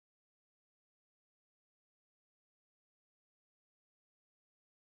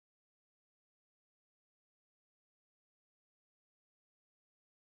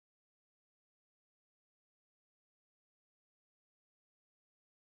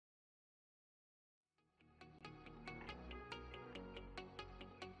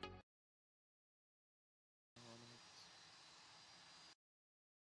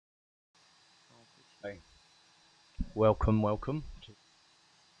welcome to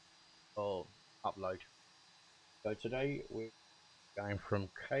our upload. So today we're going from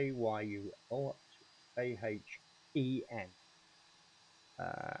KYUL to KHPN,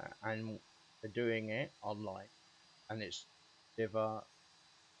 and we're doing it online, and it's deliver.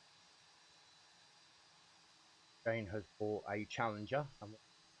 Jane has bought a Challenger, and we'll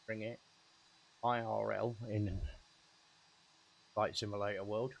bring it IRL in Flight Simulator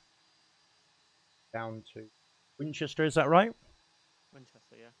World down to Winchester. Is that right?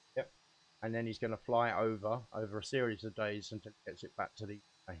 Winchester, yeah. Yep. And then he's going to fly over a series of days until he gets it back to the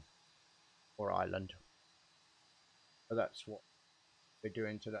UK or Ireland. So that's what we're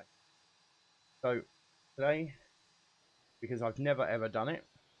doing today. So today, because I've never ever done it,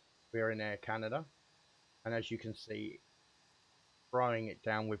 we're in Air Canada, and as you can see, throwing it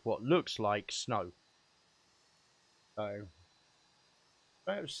down with what looks like snow. So,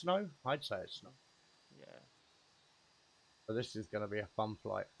 it's snow? I'd say it's snow. Yeah. So this is going to be a fun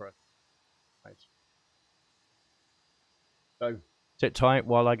flight for us. So sit tight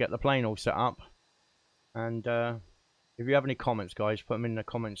while I get the plane all set up, and if you have any comments, guys, put them in the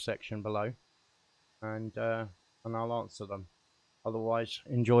comments section below, and I'll answer them. Otherwise,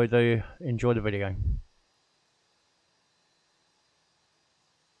 enjoy the video.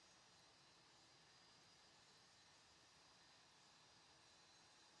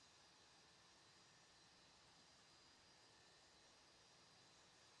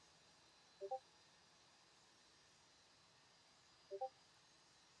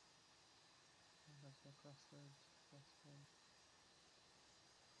 There's no crossroads. Crossroads.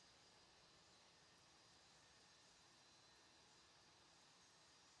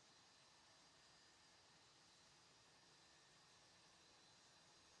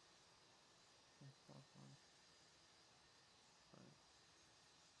 That's that one. Right.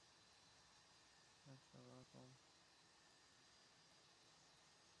 That's the right one.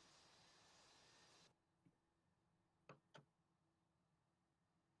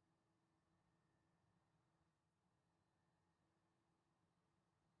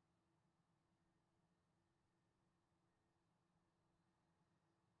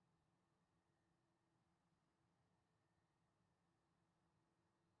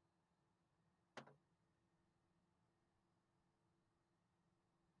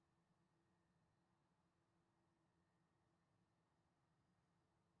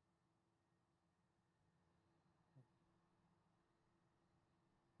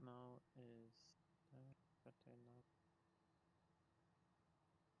 Now is the 13 now.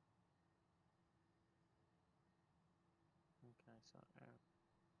 Okay, so so 5, so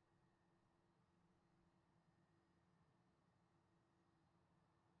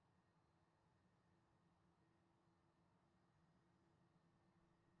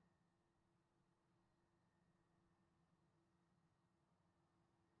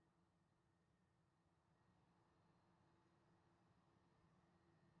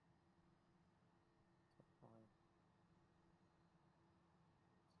 16.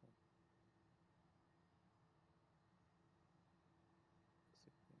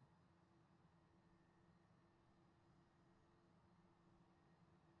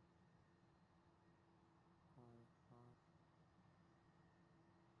 Five, five.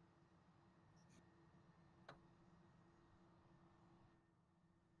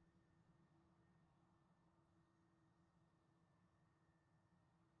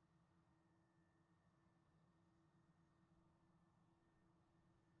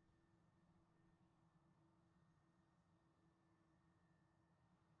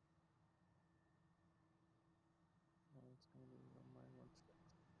 Now it's gonna be 1 by 1 6.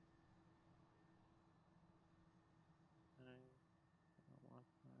 Okay.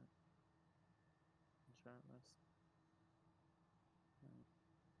 Wi-Fi. Insurance. Okay.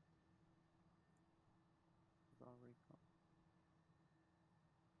 Got recall.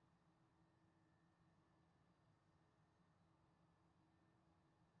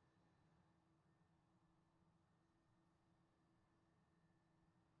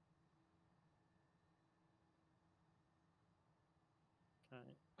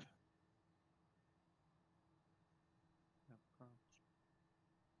 Okay. Approach.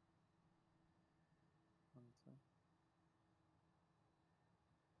 Answer.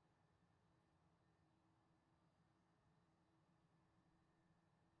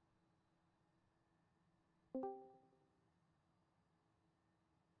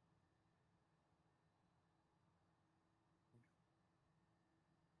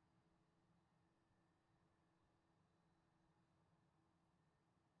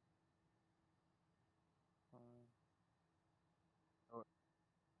 Five.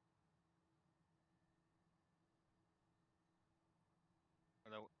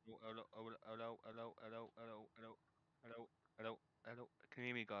 hello. Can you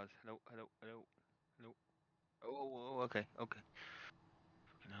hear me, guys? Hello. Oh, okay.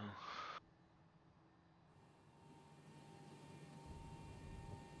 No.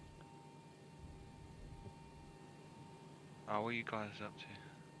 Oh, what are you guys up to?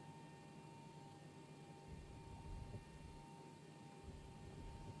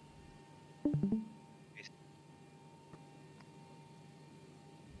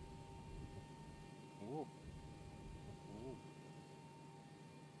 Whoa.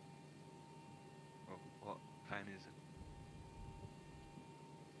 Whoa. What fan is it?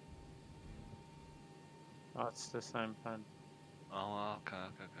 Oh, it's the same plan. Oh, okay.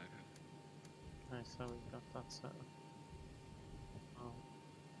 Okay, so we've got that set up. Oh,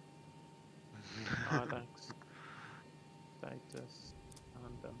 Alex, status,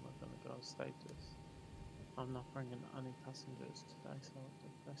 and then we're gonna go status. I'm not bringing any passengers today, so the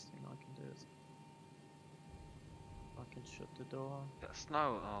best thing I can do is I can shut the door. That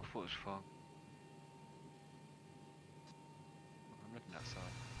snow. Oh, I thought it was fog. I'm looking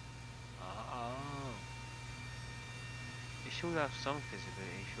outside. Oh. You should have some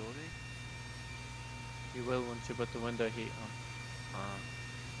visibility, surely. You will once you put the window heat on.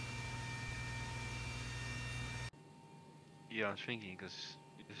 Yeah, I was thinking because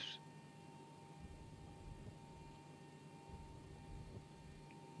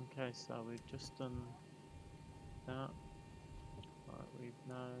Okay, so we've just done that. Right, we've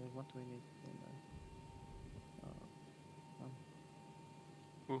now. What do we need to do now?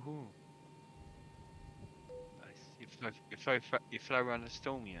 woohoo. Nice. You fly around the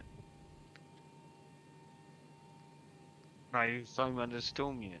storm yet? No, you've flown around the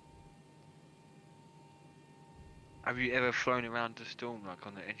storm yet? Have you ever flown around the storm, like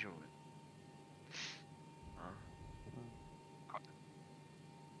on the edge of it?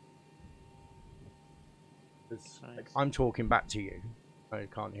 Okay. I'm talking back to you. I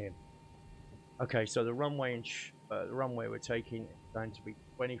can't hear. Okay, so the runway we're taking is going to be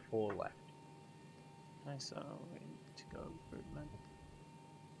 24 left, Okay, so we need to go route length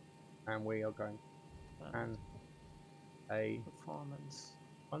and we are going and a performance.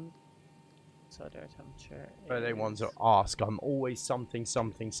 one. So their temperature So they want to is ask. I'm always something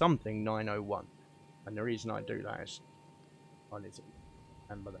 901, and the reason I do that is I need to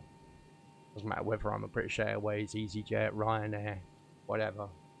remember that. Doesn't matter whether I'm a British Airways, EasyJet, Ryanair, whatever,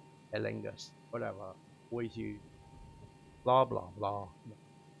 Aer Lingus, whatever. Always use blah blah blah.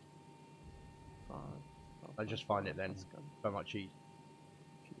 5. I just find it then so much easier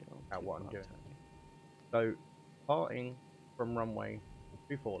at what I'm doing. So, starting from runway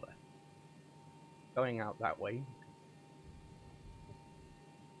 24 left, going out that way,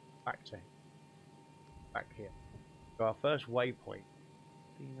 back here. So our first waypoint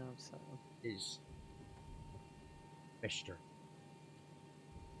is Mister.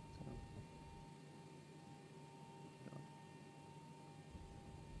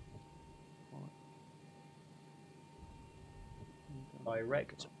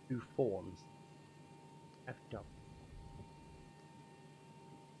 Direct to forms. FW.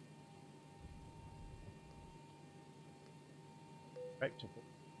 Direct to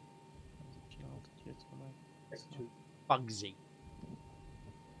Bugsy.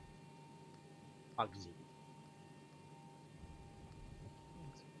 Bugsy.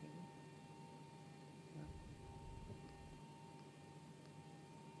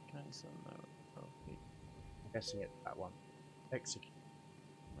 Okay, so now guessing it's that one. Execute.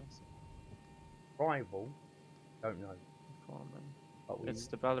 Rival. Don't know. But it's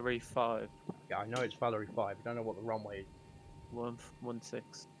the Valerie 5. Yeah, I know it's Valerie 5. I don't know what the runway is.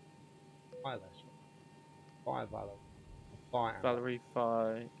 116. Via Valerie. Valerie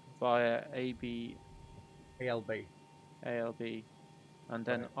 5 via AB. ALB. And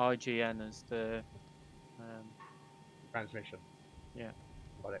then IGN is the transmission. Yeah.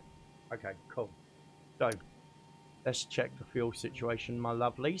 Got it. Okay, cool. So, let's check the fuel situation, my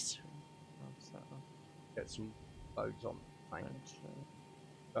lovelies. Get some loads on the plane.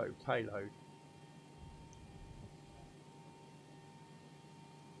 So, payload.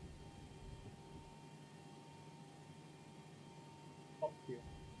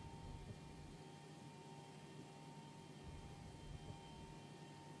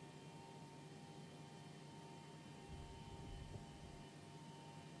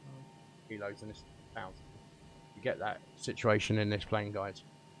 Kilos in this pounds. You get that situation in this plane, guys.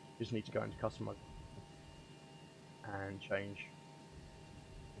 You just need to go into customer and change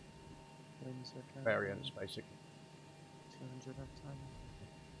variants, basically. 200 at time.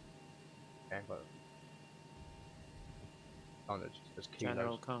 Okay, but Oh, no, just kilos.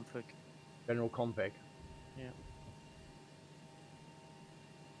 General config. General config. Yeah.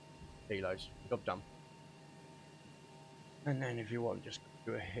 Kilos. Job done. And then if you want, just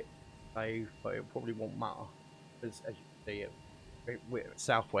do a hit save, but it probably won't matter because as you can see, we're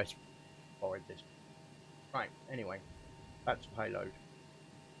southwest forward this. Right. Anyway, back to payload.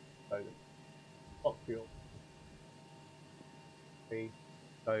 So hot fuel.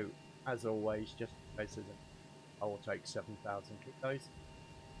 So as always, just in case I will take 7,000 kilos.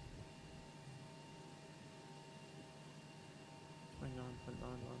 29.91.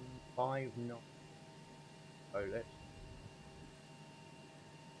 5 knots. So let's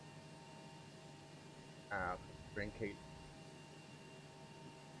drink heat.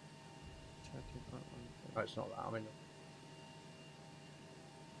 30.1. No, it's not that. I mean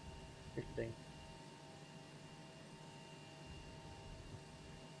 15.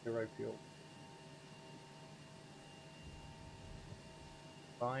 Zero fuel.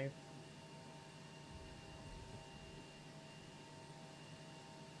 5.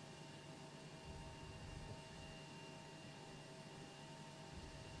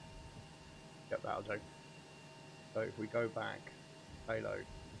 Yep, that'll do. So if we go back, payload,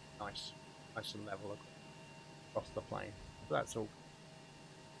 nice and level across the plane. So that's all.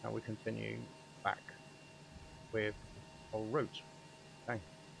 Now we continue back with our route. Okay,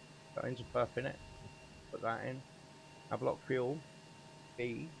 go into perf in it, put that in. Now block fuel,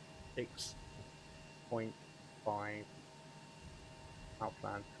 B 6.5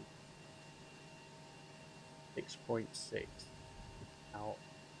 outplan 6.6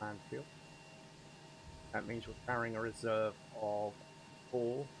 outplan fuel. That means we're carrying a reserve of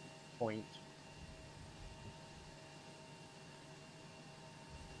 4.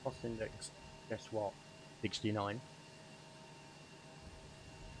 Cost index, guess what? 69.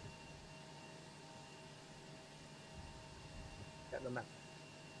 Get the map.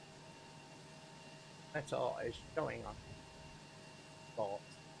 Meta is showing us got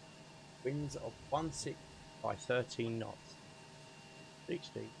winds of 16 by 13 knots.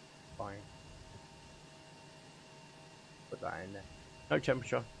 60 by. Put that in there. No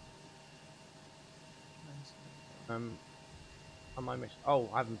temperature. Am I missed? Oh,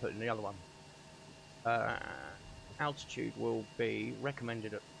 I haven't put in the other one. Altitude will be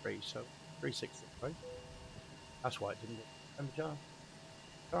recommended at 3, so 363. That's why it didn't get temperature.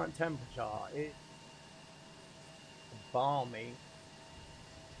 Current temperature is balmy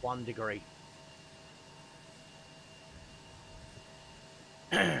 1 degree.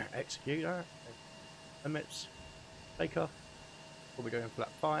 Executor limits takeoff. We'll be doing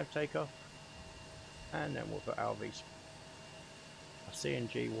flat 5 takeoff, and then we'll put our V. Our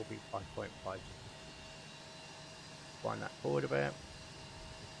CNG will be 5.5. Wind that forward a bit.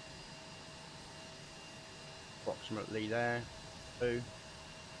 Approximately there. 2.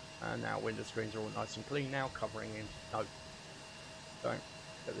 And now window screens are all nice and clean now, covering in snow. So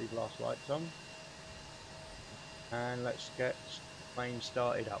get these last lights on. And let's get the plane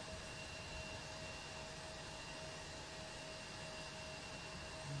started up.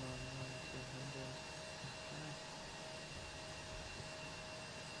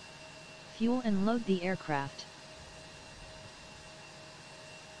 Fuel and load the aircraft.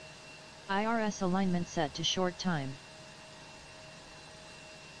 IRS alignment set to short time.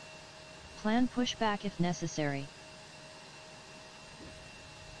 Plan pushback if necessary.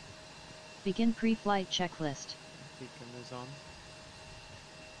 Begin pre-flight checklist. Beacon is on.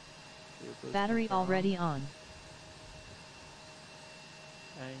 Fuel boost Battery pumper already on.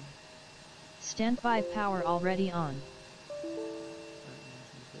 A. Standby power already on. Engine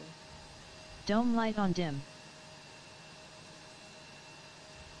good. Dome light on dim.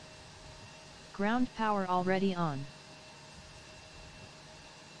 Ground power already on.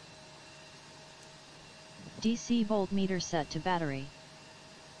 DC voltmeter set to battery.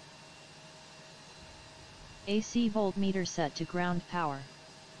 AC voltmeter set to ground power.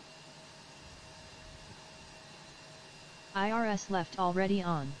 IRS left already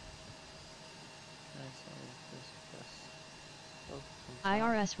on. Okay, so just press both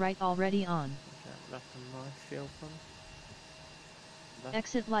control. IRS right already on. Okay, left and right fuel pump. Left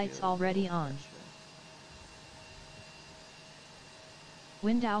Exit lights fuel already low on. pressure.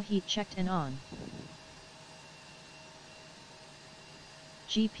 Window heat checked and on.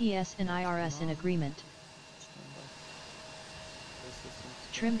 GPS and IRS in agreement. Standby. Resistance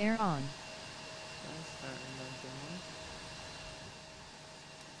to Trim air on. okay, starting engine on.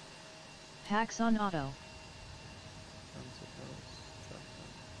 Packs on auto. Principles, truck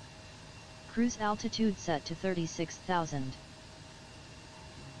on. Cruise altitude set to 36,000.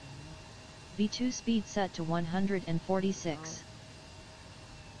 V2 speed set to 146.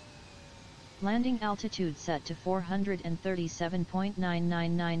 Landing altitude set to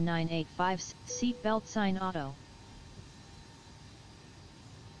 437.9999985. Seat belt sign auto.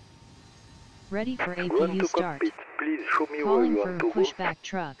 Ready for APU start. Please show me where Calling you for want a to go. pushback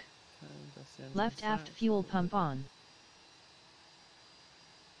truck. Okay, that's the engine Left aft start, fuel so pump on.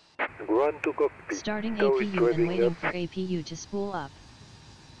 Ground to cockpit. Starting Tow is APU and driving waiting up. for APU to spool up.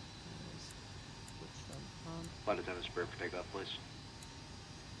 let's switch them on. Flight attendant spare for takeoff, please.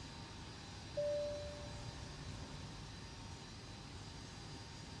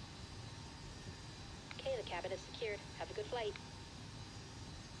 Okay, the cabin is secured. Have a good flight.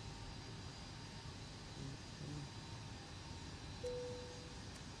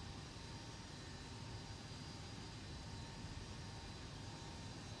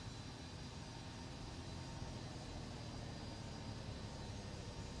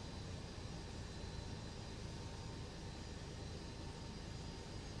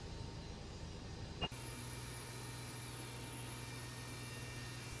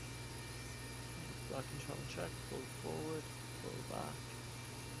 Flight control check, pull forward, pull back.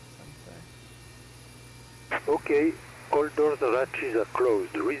 Center. Okay, all doors and hatches are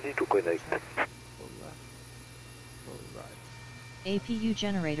closed. Ready to connect. Check, pull left, pull right. APU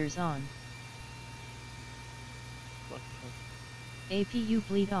generators on. Flight control. APU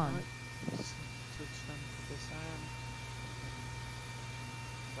bleed on. Right. Switch them to this arm.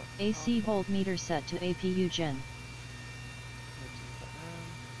 Flight AC off. voltmeter set to APU gen. Switching the arm.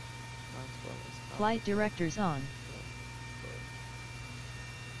 As well as Flight directors on.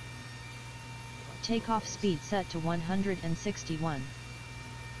 Takeoff speed set to 161.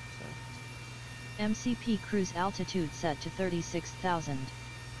 MCP cruise altitude set to 36,000.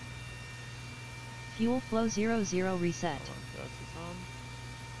 Fuel flow 00 reset.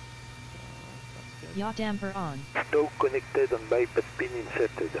 Yaw damper on. Tow connected and bypass pin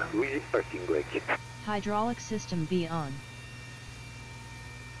inserted. Wheeling parking brake. Hydraulic system B on.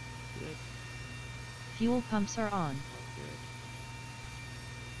 Good. Fuel pumps are on. Good.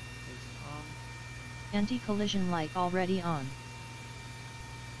 Is on. Anti-collision light already on.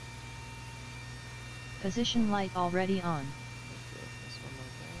 Position light already on. Okay, this one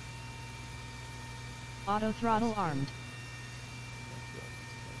okay. Auto throttle armed.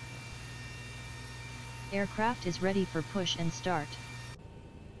 Aircraft is ready for push and start.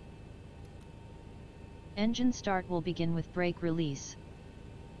 Engine start will begin with brake release.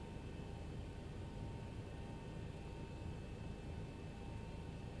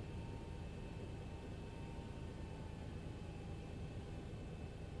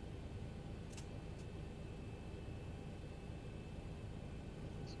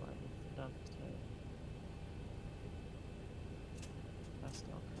 This way with the dump tail. That's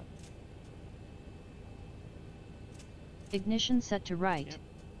not cut. Ignition set to right. Yep.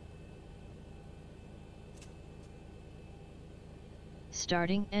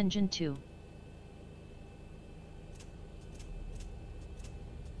 Starting engine 2.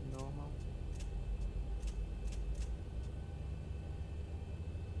 Normal.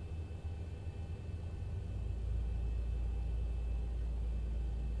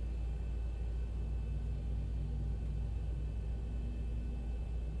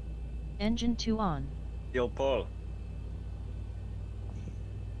 Engine 2 on. Yo, Paul.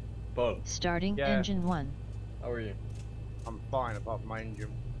 Paul, Starting Yeah. engine 1. how are you? I'm fine apart from my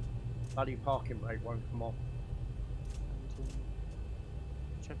engine. Bloody parking brake won't come off. Engine.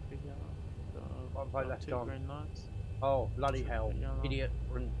 Check the yellow. What have I left two on? green lights. Oh, bloody hell. Yellow. Idiot.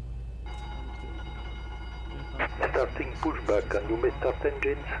 Run. And two blue lights. Starting pushback and you may start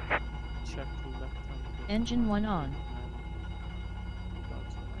engines. Check the left hand. Engine 1 on.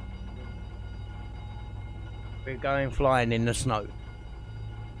 We're going flying in the snow.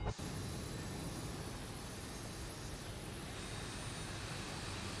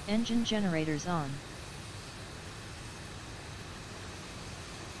 Engine generators on.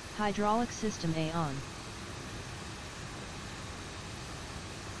 Hydraulic system A on.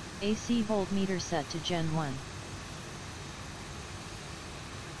 AC voltmeter set to Gen 1.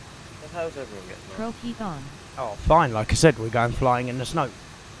 And how's everyone getting on? Probe heat on. Oh, fine. Like I said, we're going flying in the snow.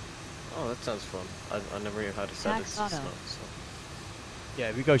 Oh, that sounds fun. I never even had a set Tax it's auto. snow, so. Yeah,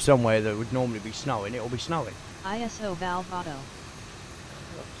 if you go somewhere that would normally be snowing, it'll be snowing. ISO valve auto.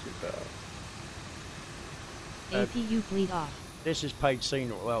 Not too bad. APU bleed off. This is paid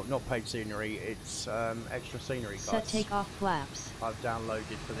scenery. Well, not paid scenery. It's extra scenery, guys. Set takeoff flaps. I've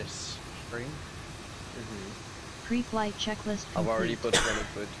downloaded for this stream. Pre-flight checklist complete. I've already put 20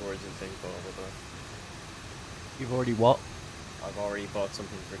 quid towards the thing, Paul, by the way. You've already what? I've already bought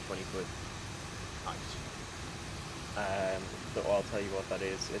something for 20 quid. Nice. So I'll tell you what that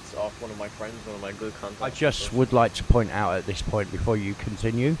is. It's off one of my friends, one of my good contacts. I just would like to point out at this point before you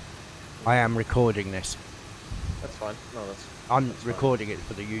continue, I am recording this. That's fine. No, that's. I'm that's recording it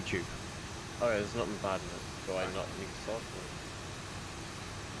for the YouTube. Fine. Oh, yeah, there's nothing bad in it. Do I not need to talk?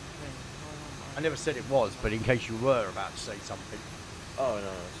 I never said it was, but in case you were about to say something. Oh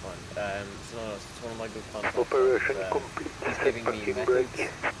no, it's fine. So no, it's one of my good contacts. Operation and, complete. He's giving me Parking methods,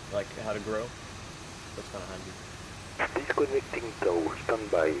 brake. like how to grow. That's kind of handy. Disconnecting tow.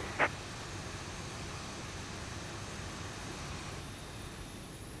 Standby.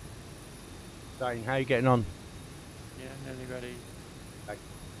 Dane, how you getting on? Yeah, nearly ready.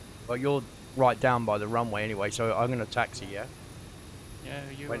 Well, you're right down by the runway anyway, so I'm going to taxi, yeah? Yeah,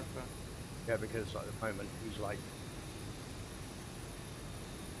 you When- were fine. Yeah, because at the moment he's like...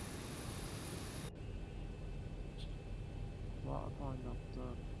 What have I not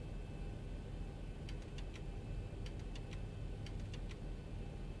done?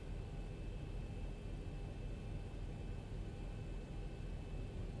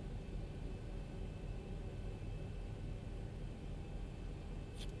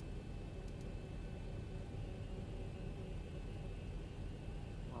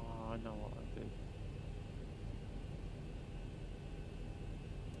 Oh, I know what I did.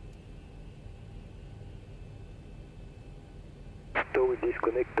 Tow is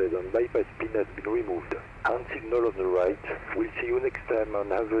disconnected and bypass pin has been removed. Hand signal on the right. We'll see you next time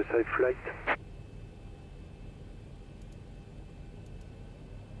on other side flight.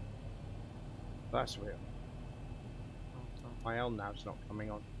 That's weird. Hold on. My LNAV's not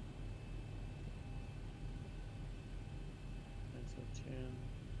coming on. There's a tune.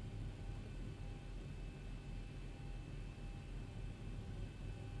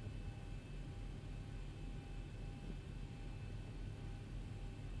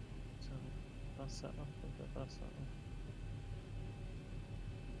 So that's that off, that's that off.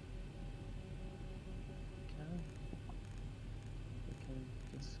 Okay. We can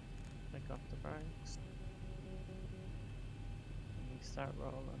just pick up the brakes. And we start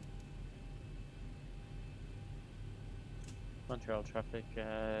rolling. Montreal traffic,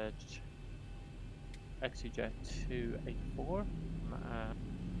 XUJ 284,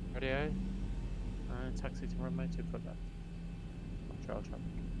 radio, taxi to runway 2 foot left. Montreal traffic.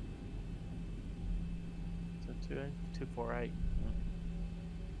 So 248.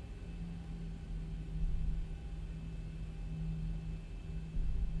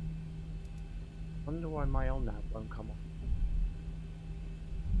 Wonder why my LNAV won't come on.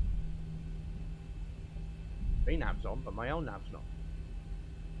 VNAV's on, but my LNAV's not.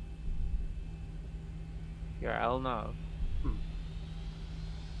 Your L nav.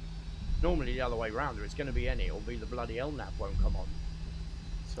 Normally the other way round, or it's going to be any, it'll be the bloody LNAV won't come on.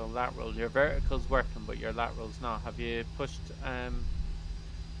 So lateral, your vertical's working, but your lateral's not. Have you pushed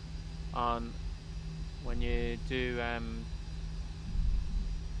on when you do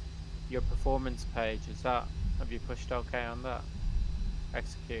your performance page? Have you pushed OK on that?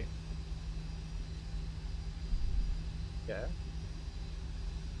 Execute. Yeah.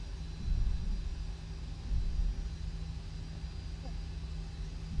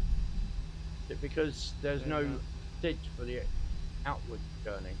 Is it because there's no SID for the outward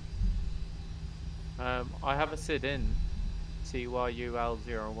journey? I have a SID in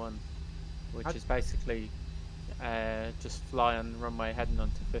CYUL01, which is basically just fly on the runway heading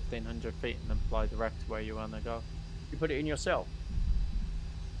onto 1500 feet and then fly direct to where you want to go. You put it in yourself?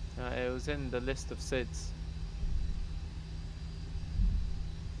 It was in the list of SIDs.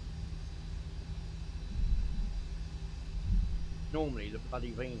 Normally the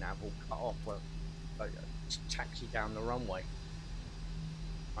bloody VNAV will cut off when taxi down the runway.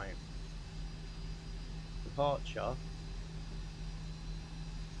 Right. Departure.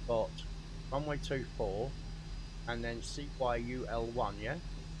 Got runway 24 and then CYUL1, yeah?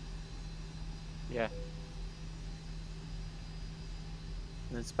 Yeah.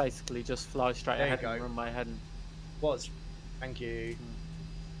 And it's basically just fly straight There you ahead and go. runway heading. Was. Thank you.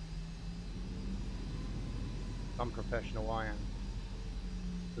 Unprofessional I am.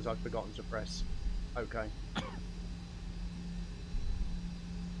 Because I've forgotten to press. Okay.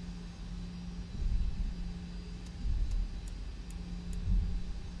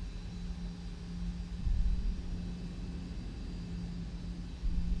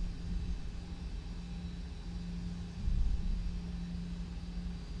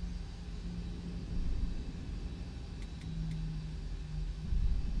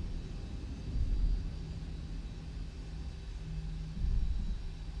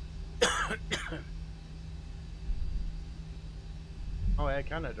 Oh, Air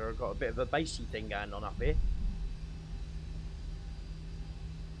Canada have got a bit of a bassy thing going on up here.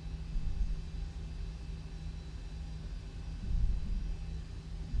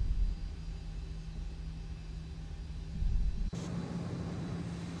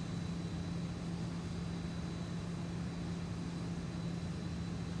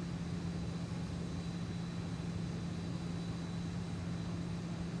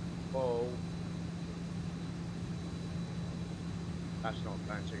 Whoa. That's not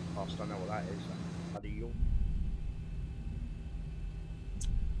going too fast, I know what that is. That's bloody yawn.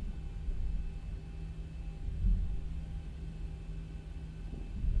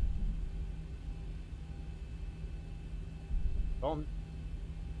 On.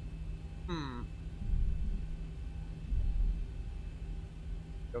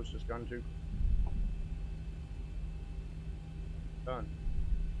 Girl's just gone too. Done.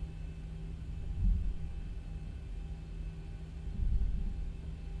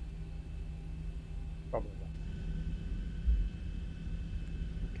 Probably.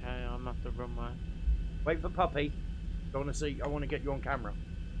 Okay, I'm at the runway. Wait for Puppy. I want to see. I want to get you on camera.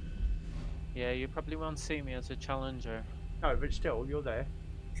 Yeah, you probably won't see me as a challenger. No, but still, you're there.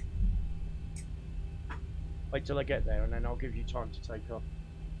 Wait till I get there, and then I'll give you time to take off.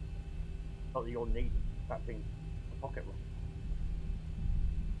 Not that you're needing that thing, a pocket rock.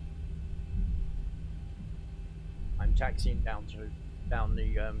 I'm taxiing down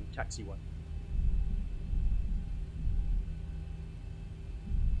the taxiway.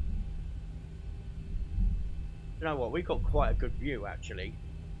 You know what? We've got quite a good view actually.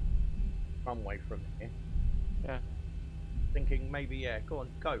 Runway from here. Yeah. Thinking maybe, yeah, go on,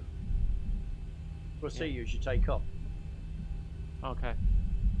 go. We'll see Yeah. you as you take off. Okay.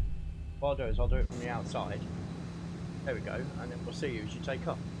 What I'll do is I'll do it from the outside. There we go, and then we'll see you as you take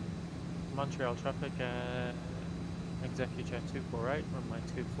off. Montreal traffic, Executive 248, runway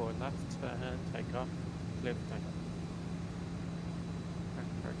 24 left, take off, clear for takeoff.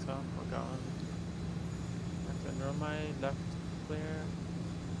 Correct off, we're going. Left end runway, left clear.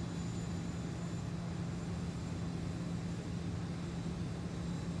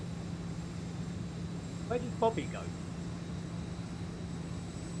 Where did Bobby go?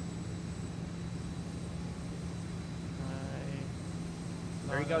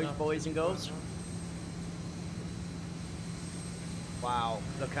 There he goes, boys and girls. Wow,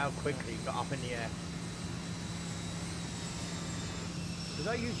 look how quickly he got up in the air. Was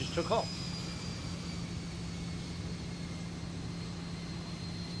that you just took off?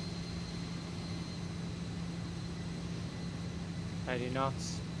 Eighty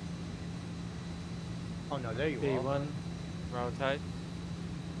knots. Oh no, there you B1, rotate. are.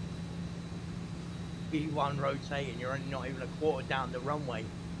 E1 rotating, you're only not even a quarter down the runway.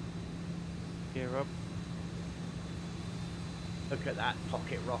 Gear up. Look at that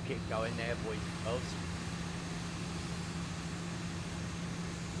pocket rocket going there, boys and girls.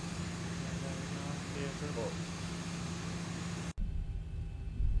 Oh,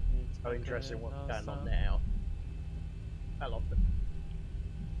 so interesting what's going on now. Fell off the...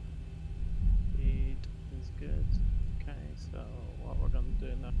 Speed is good. Okay, so what we're gonna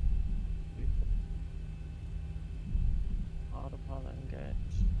do now? Autopilot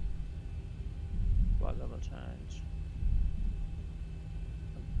engage. Flight level change.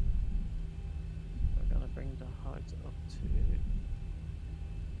 We're gonna bring the height up to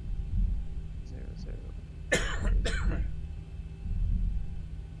 0, 0.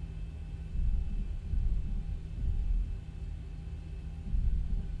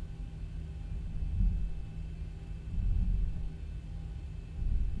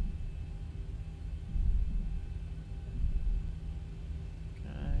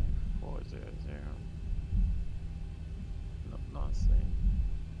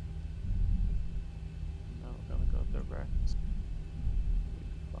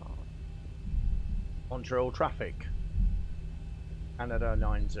 Montreal traffic. Canada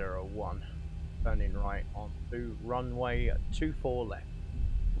 901. Turning right onto runway 24 left.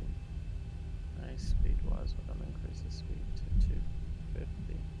 Nice, speed wise, we're gonna increase the speed to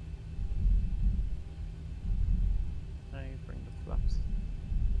 250. Now you bring the flaps.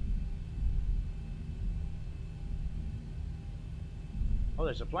 Oh,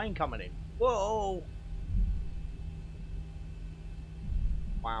 there's a plane coming in. Whoa!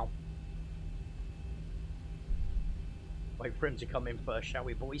 Wow. Wait for him to come in first, shall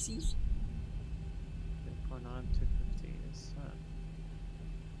we, boysies? 249, 250 is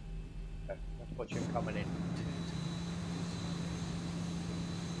Okay, let's watch him coming in.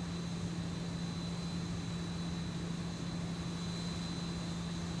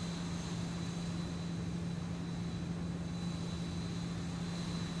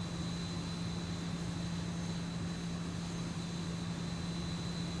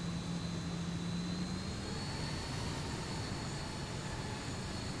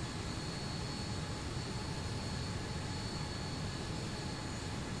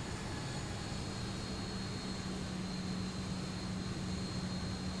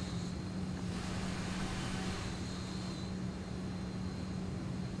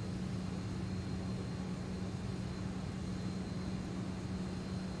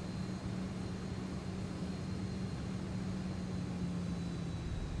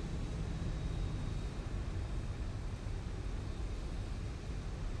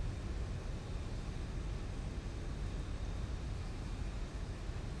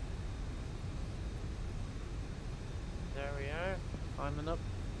 Climbing up.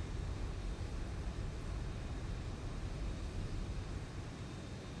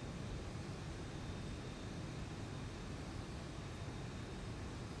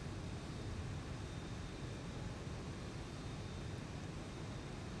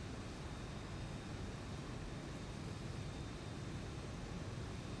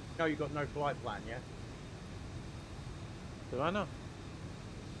 No, you got no flight plan, yeah? Do I know?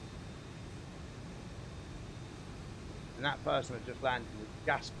 And that person had just landed with a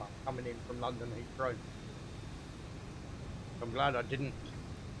gas pump coming in from London Heathrow. I'm glad I didn't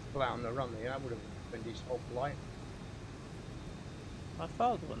pull out on the runway. That would have been his whole flight. I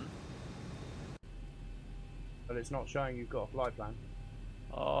found one. But it's not showing you've got a flight plan.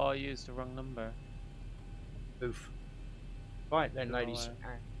 Oh, I used the wrong number. Oof. Right then, Don't know ladies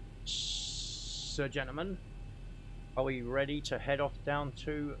why. and sir gentlemen, are we ready to head off down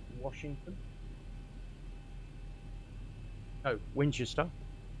to Washington? No, Winchester.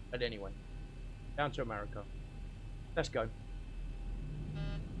 But anyway, down to America. Let's go.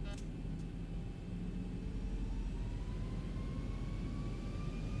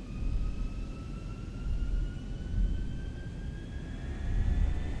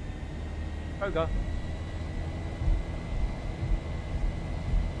 Go.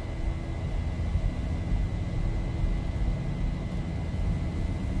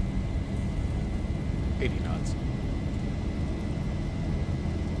 80 knots.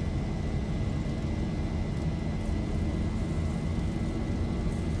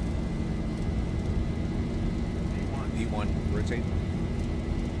 E1, rotate.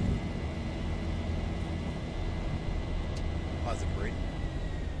 Positive rate.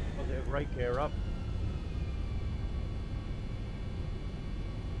 Positive rate gear up.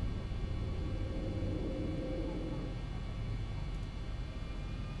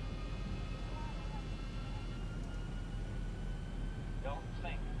 Don't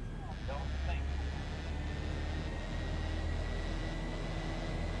think.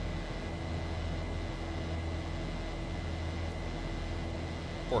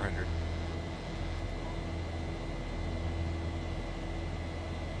 400.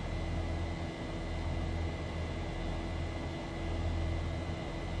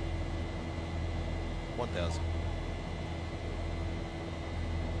 $1,000.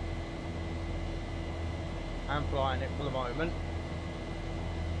 I'm flying it for the moment.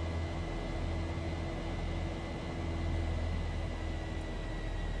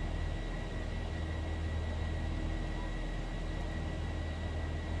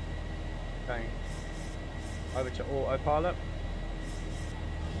 Okay. Over to autopilot.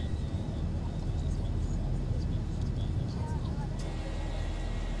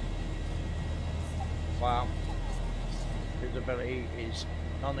 Wow. Visibility is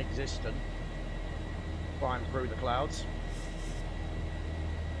non-existent. Flying through the clouds.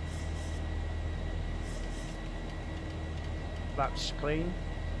 Flaps clean.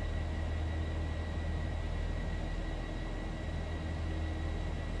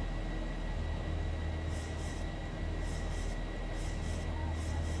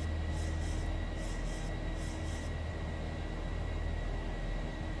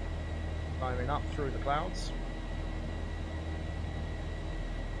 Climbing up through the clouds.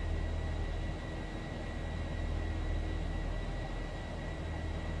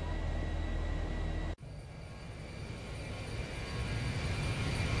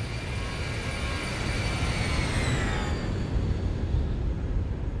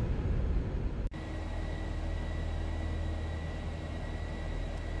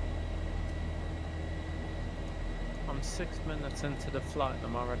 I'm 6 minutes into the flight and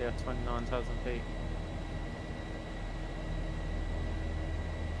I'm already at 29,000 feet.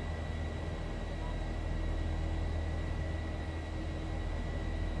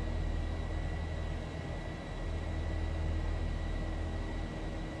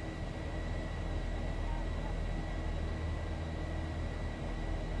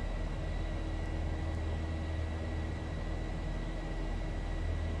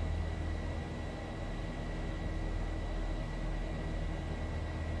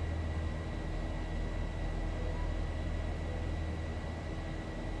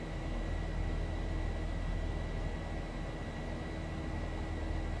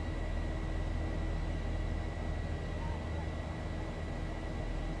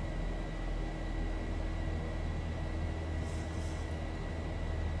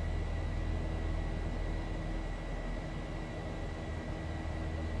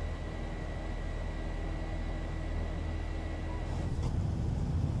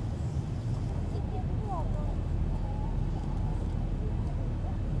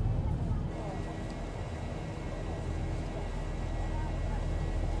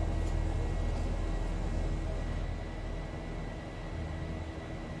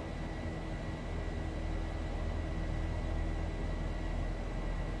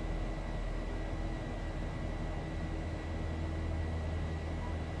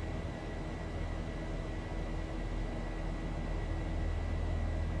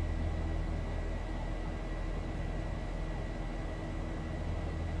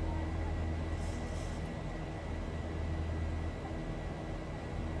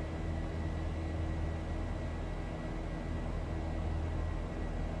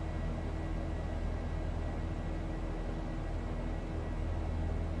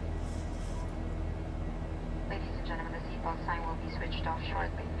 be switched off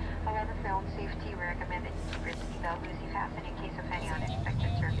shortly. However, for your own safety, we recommend that you keep your seatbelt loosely fastened in case of any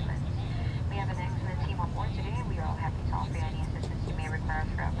unexpected turbulence. We have an excellent team on board today, and we are all happy to offer any assistance you may require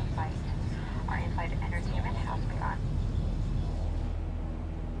throughout the flight. Our in-flight entertainment has begun.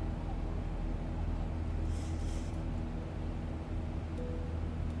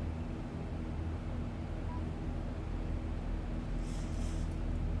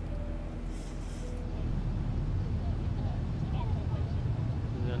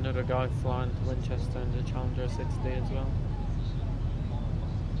 There's another guy flying to Winchester in the Challenger 60 as well.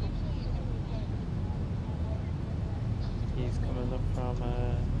 He's coming up from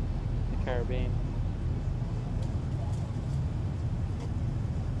the Caribbean.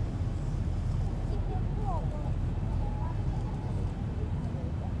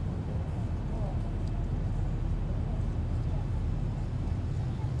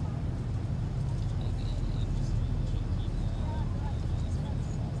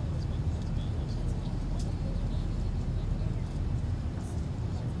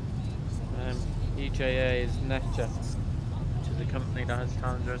 EJA is NetJets, which is a company that has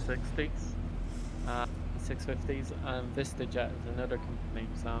Challenger 60s, 650s, and VistaJet is another company,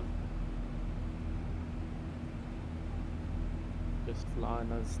 so just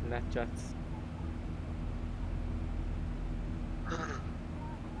flying as NetJets.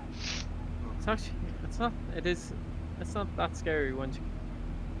 It's actually, it's not that scary once you,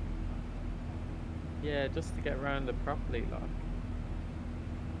 yeah, just to get around it properly, like.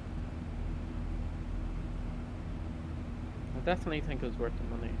 I definitely think it was worth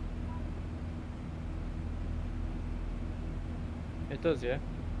the money. It does, yeah.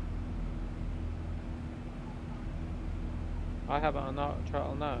 I have it on auto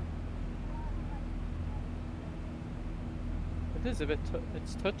throttle now. It is a bit,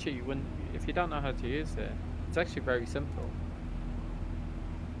 it's touchy when, if you don't know how to use it. It's actually very simple.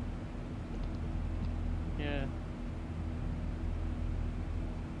 Yeah.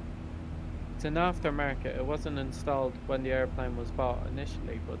 It's an aftermarket. It wasn't installed when the airplane was bought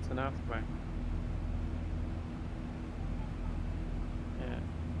initially, but it's an aftermarket. Yeah.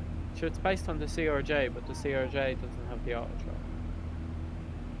 Sure, it's based on the CRJ, but the CRJ doesn't have the auto throttle.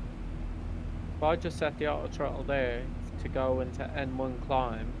 But I just set the auto throttle there to go into N1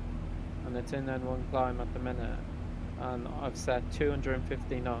 climb, and it's in N1 climb at the minute, and I've set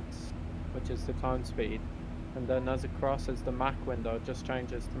 250 knots, which is the climb speed. And then as it crosses the Mach window, it just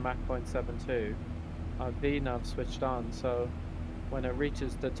changes to Mach 0.72. VNAV switched on, so when it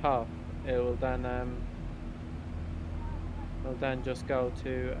reaches the top, it will then just go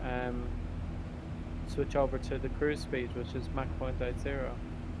to switch over to the cruise speed, which is Mach 0.80.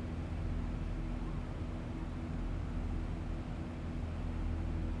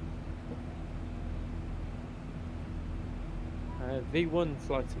 V1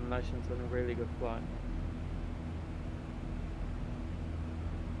 flight simulation's been a really good flight.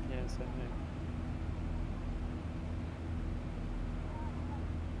 Yeah, same here.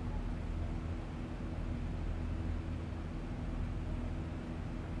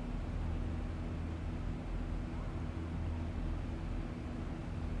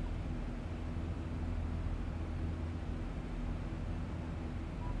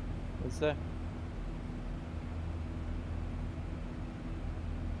 What's that?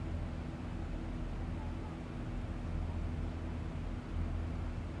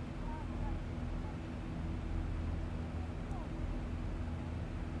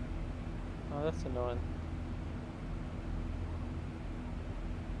 Oh, that's annoying.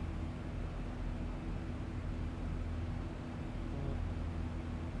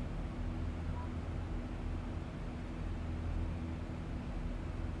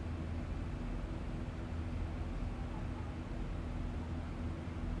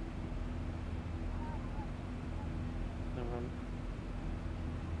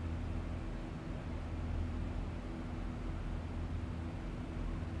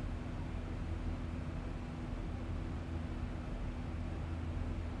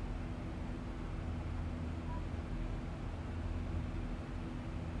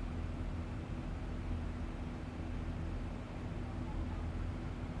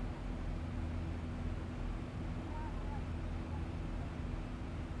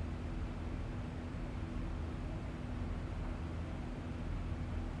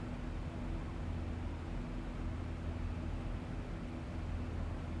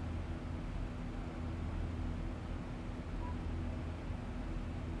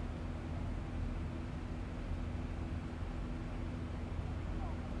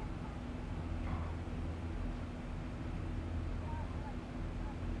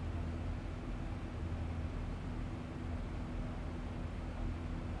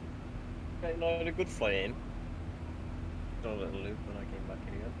 Okay, no, I had a good fly in. Done a little loop when I came back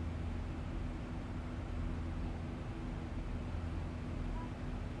in again.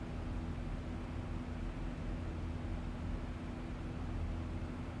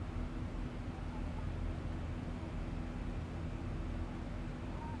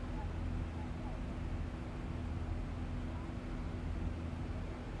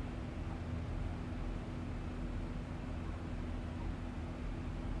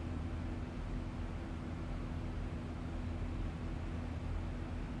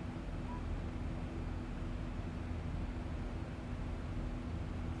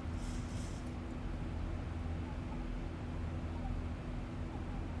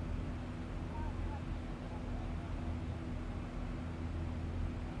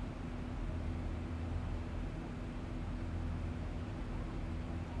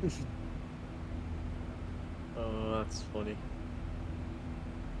 Oh, that's funny.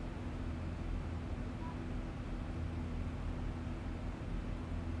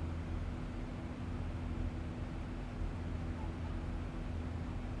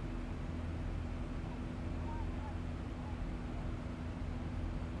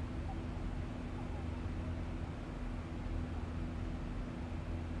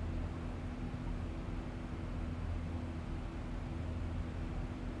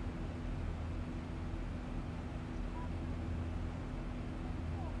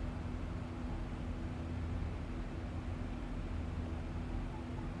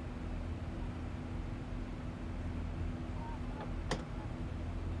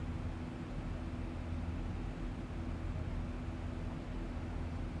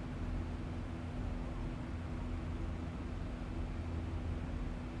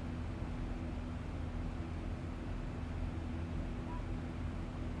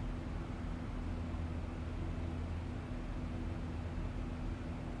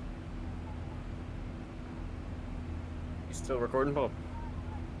 You still recording, Bob?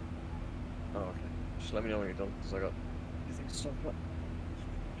 Oh, okay. Just let me know when you're done, because I got a few things to talk about.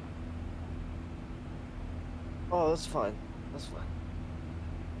 Oh, that's fine. That's fine.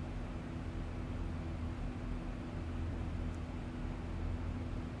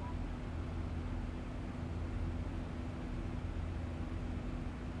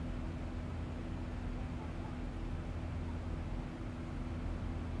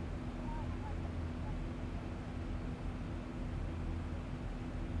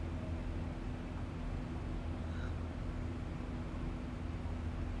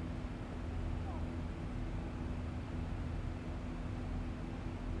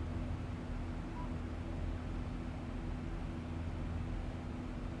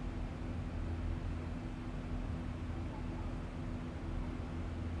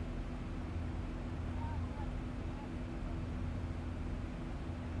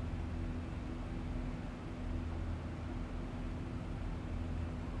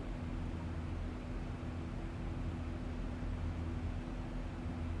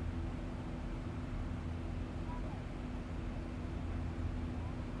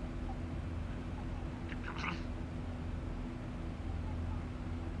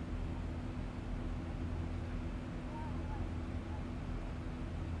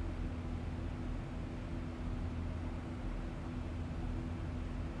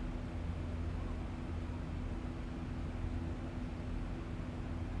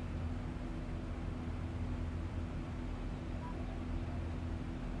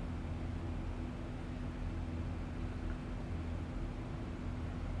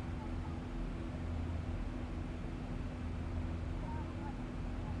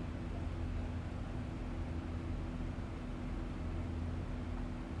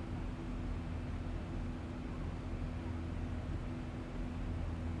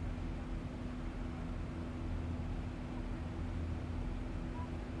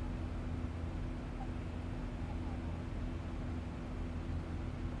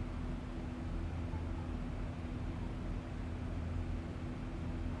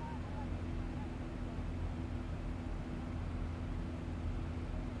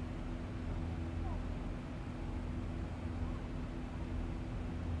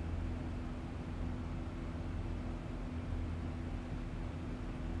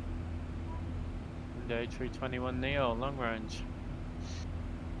 The A321 Neo long range.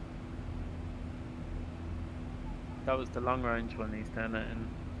 That was the long range one he's down at in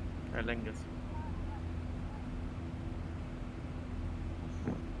Aer Lingus.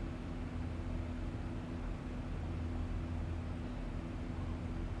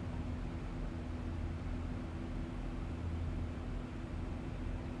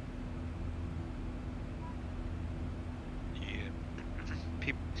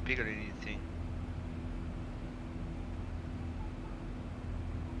 bigger than anything.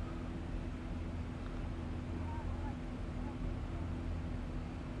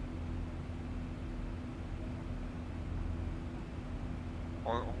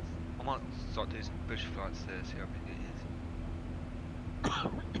 I might start doing some bush flights there, see how big it is.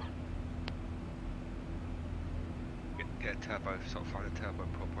 Get a turbo, sort of fly the turbo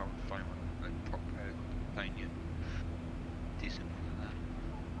prop rather than flying one like prop plane yet. Decent one than that.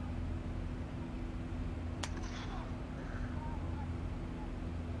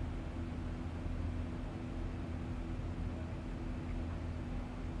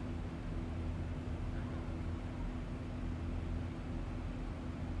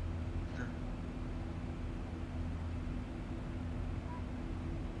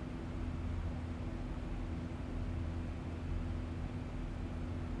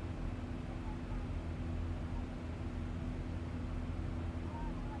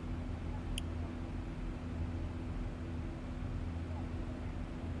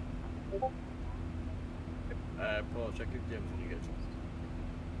 Paul, check your gyms when you get a chance.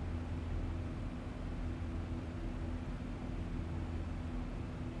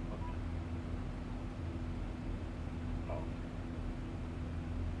 Okay. Oh.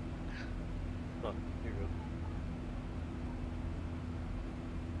 No, you're good.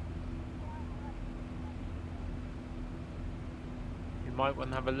 You might want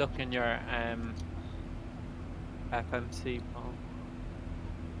to have a look in your FMC Paul.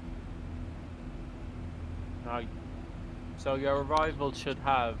 Now, so your arrival should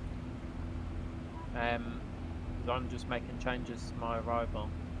have, because I'm just making changes to my arrival.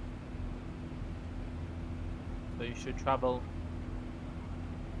 So you should travel,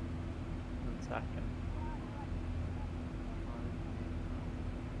 1 second.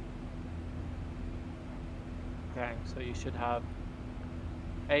 Okay, so you should have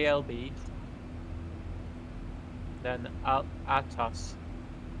ALB, then Atos.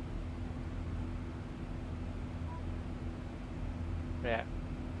 Yeah.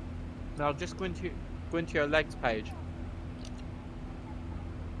 Now just go into your legs page.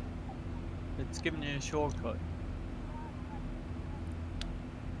 It's giving you a shortcut.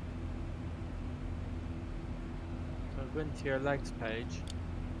 So go into your legs page.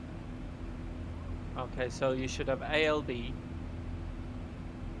 Okay, so you should have ALB,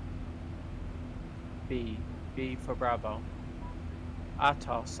 B for Bravo,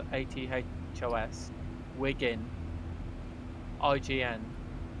 Atos, ATHOS, Wiggin, IGN,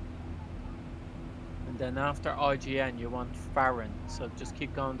 and then after IGN you want Farron, so just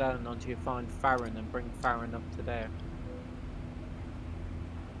keep going down until you find Farron and bring Farron up to there,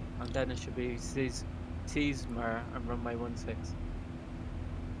 and then it should be Teesmer and runway 16.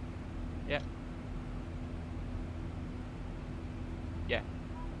 Yeah. Yeah.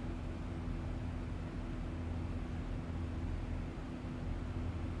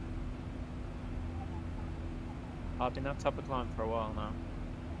 I've been at top of climb for a while now.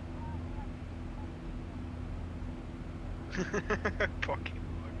 Fucking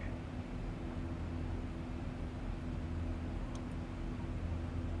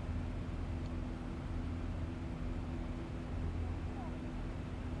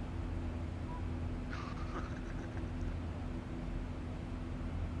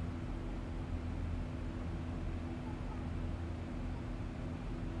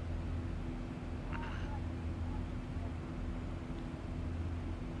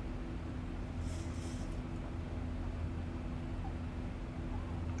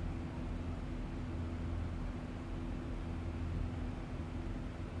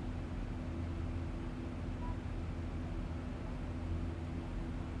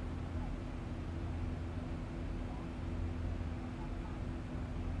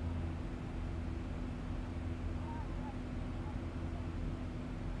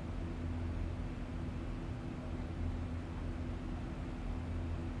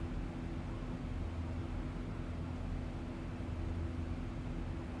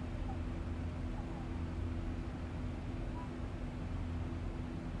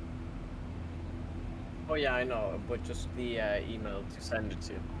Oh yeah, I know, but just the email to send it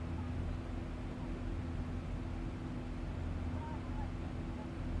to.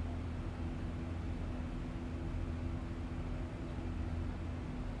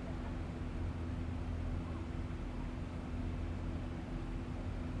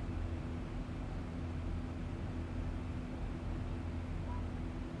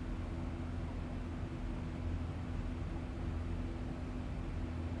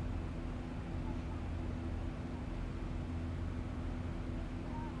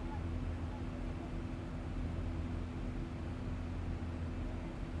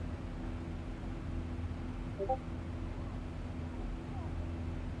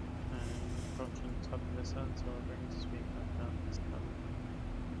 descent, so I'll bring the speed back down this time.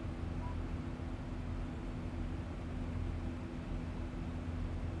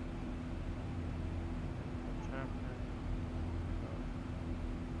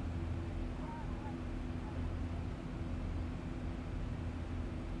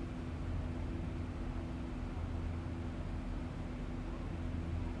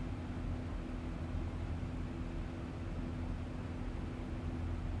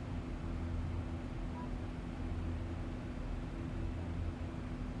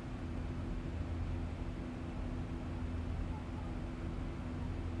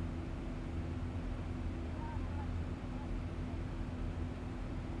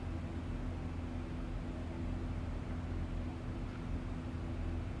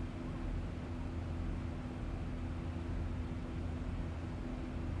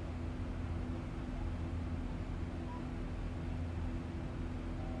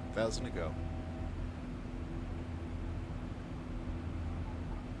 Thousand to go.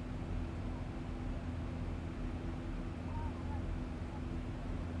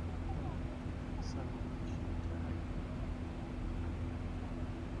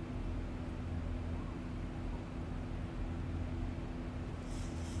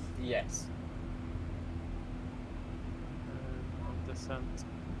 Yes. On descent.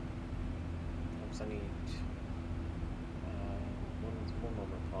 I need one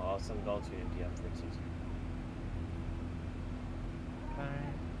moment. I'll send it all to you in DM 360. Okay,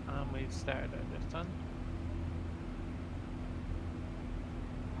 and we've started our descent.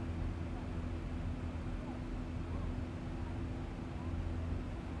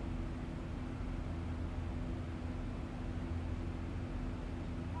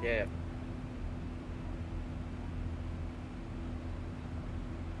 Yeah.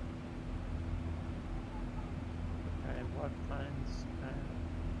 Okay, what planes?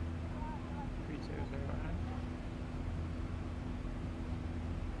 320, right?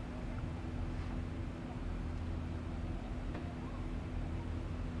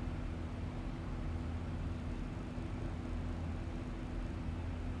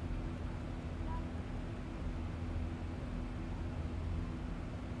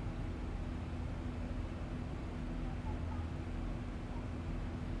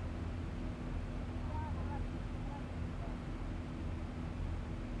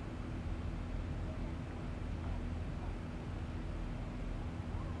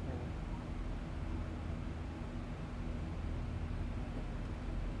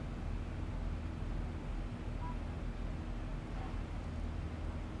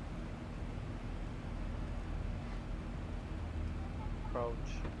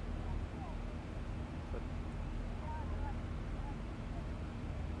 Approach. But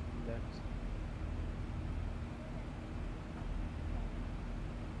next.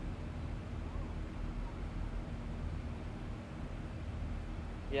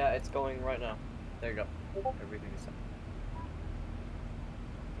 Yeah, it's going right now. There you go. Everything is set.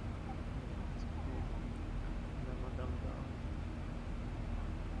 And then we're gonna go.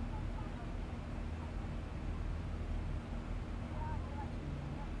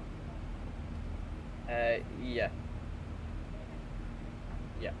 Yeah.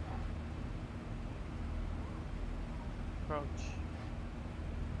 Yeah. Approach.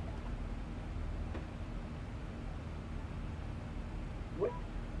 Wait.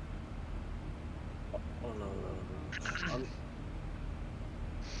 Oh no, no.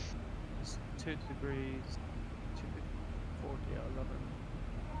 It's 2 degrees, 240 or 11.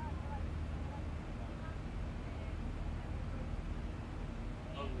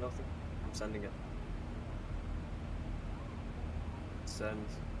 Oh, nothing. I'm sending it. Send.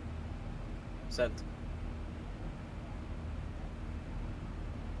 Sent.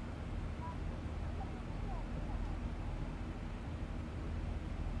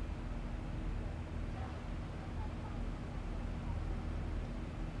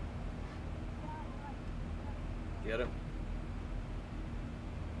 Get it?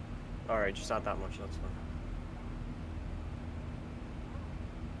 Alright, just not that much, that's fine.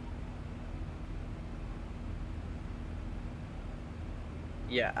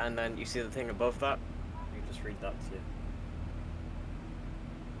 Yeah, and then you see the thing above that? You just read that to you.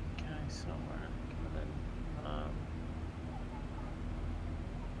 Okay, so we're coming in.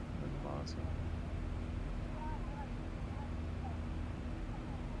 With VATSIM.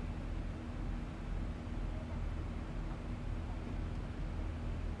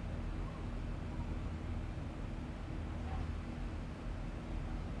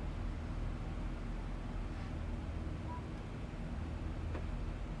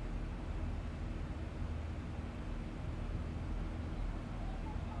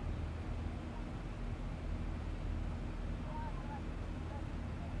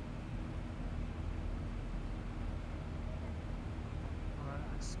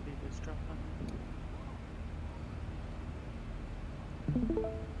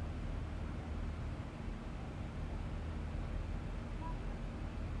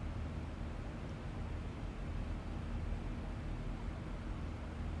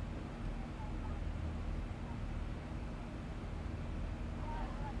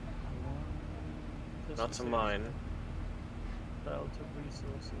 Not to mine. Failed to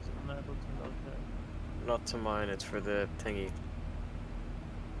resources, unable to locate. Not to mine, it's for the thingy.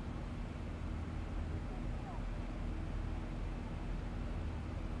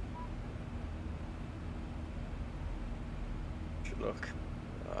 Should look.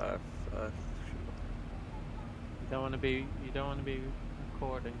 You don't want to be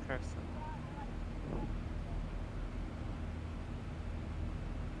recording cursing.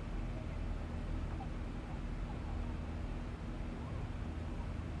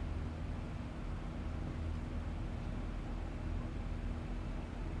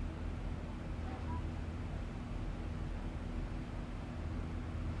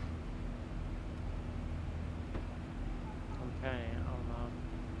 Okay,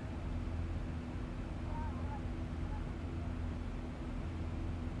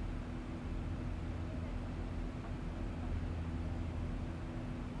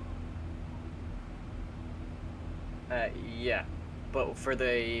 yeah. But for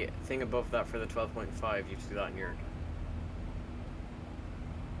the thing above that, for the 12.5, you have to do that in your account.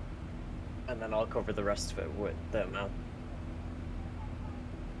 And then I'll cover the rest of it with the amount.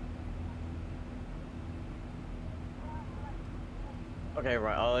 Okay,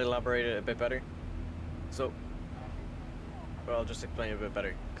 right, I'll elaborate it a bit better. So, well, I'll just explain it a bit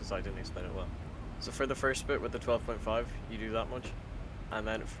better, because I didn't explain it well. So for the first bit with the 12.5, you do that much. And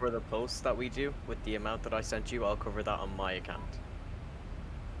then for the post that we do, with the amount that I sent you, I'll cover that on my account.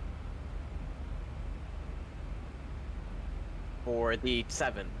 For the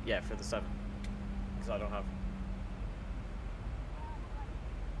 7, yeah, for the 7. Because I don't have...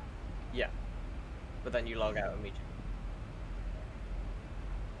 Yeah. But then you log out immediately.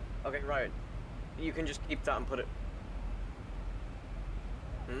 Okay, right. You can just keep that and put it...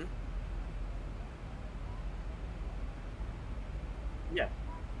 Hmm? Yeah.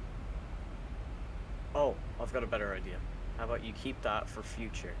 Oh, I've got a better idea. How about you keep that for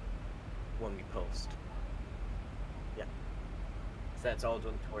future when we post? Yeah. So that's all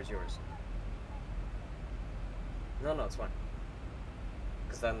done towards yours. No, it's fine.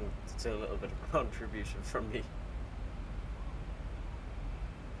 Because then it's a little bit of a contribution from me.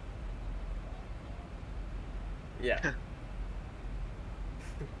 Yeah.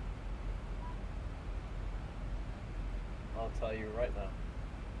 I'll tell you right now.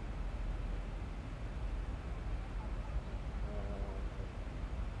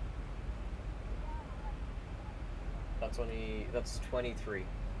 That's 23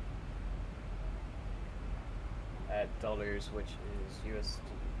 dollars, which is USD.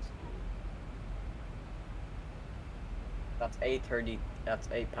 That's $8.30. That's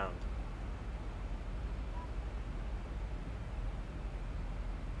 £8.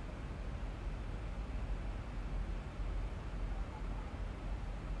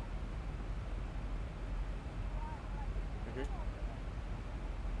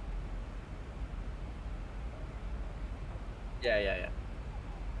 Yeah.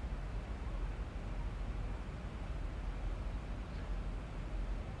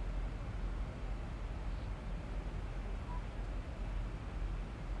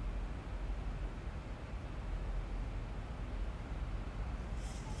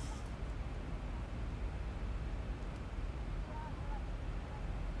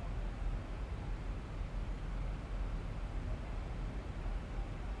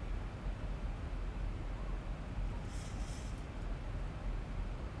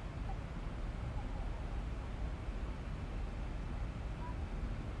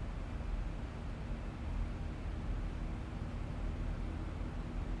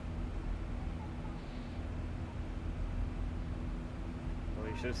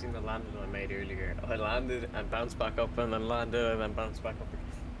 You should have seen the landing I made earlier. I landed and bounced back up and then landed and then bounced back up again.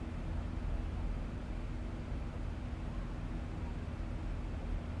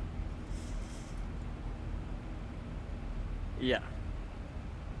 Yeah.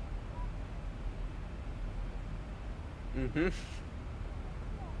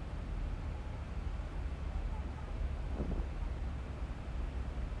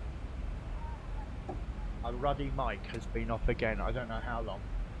 My ruddy mic has been off again. I don't know how long.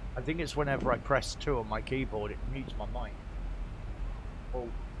 I think it's whenever I press 2 on my keyboard, it mutes my mic. Or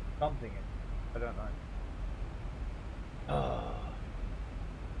something. I don't know.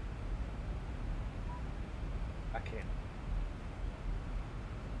 Back in.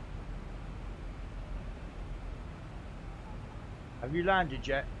 Have you landed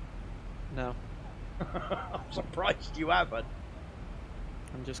yet? No. I'm surprised you haven't.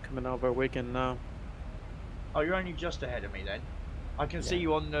 I'm just coming over Wigan now. Oh, you're only just ahead of me then. I can see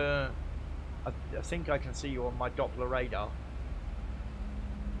you on the... I think I can see you on my Doppler radar.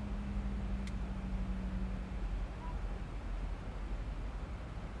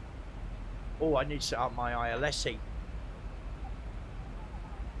 Oh, I need to set up my ILSE.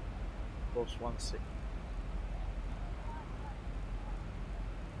 Course 16.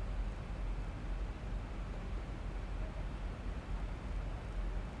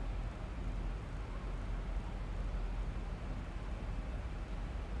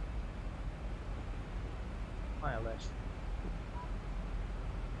 ILS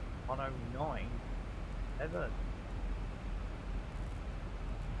 109 7.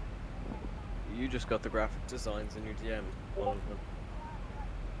 You just got the graphic designs in your DM. One of them.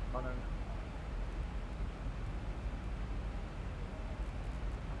 109.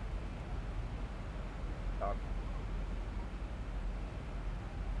 Done.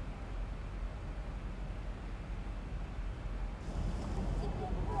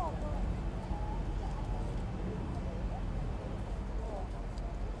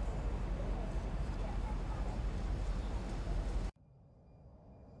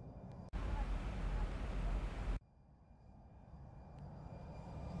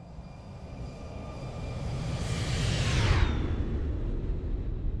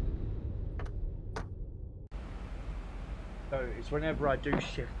 So it's whenever I do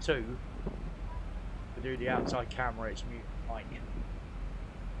shift 2 to do the outside camera, it's mute mic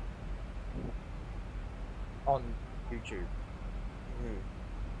on YouTube.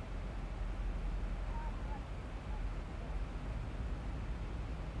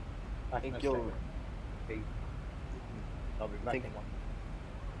 I think you'll. I'll be back in one.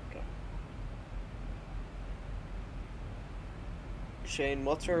 Okay. Shane,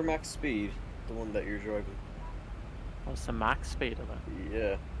 what's our max speed? The one that you're driving. What's the max speed of it?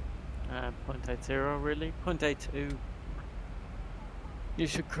 Yeah. 0.80 really? 0.82. You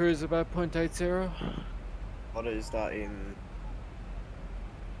should cruise about 0.80. What is that in,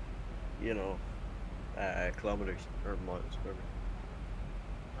 you know, kilometers or miles, whatever?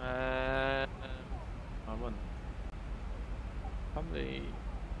 I wouldn't. Probably.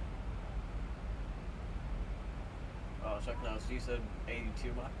 Oh, check now. So you said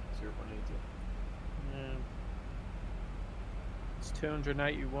 82 max, 0.82. Yeah. It's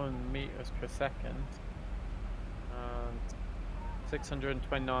 281 meters per second and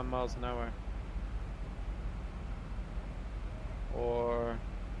 629 miles an hour, or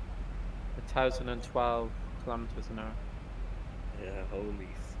 1,012 kilometers an hour. Yeah, holy.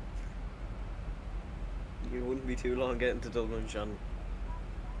 You wouldn't be too long getting to Dublin, Sean.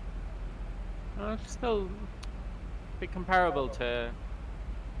 It's still be comparable to.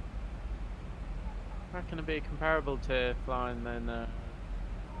 How can it be comparable to flying then?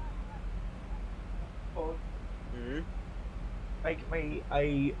 Make me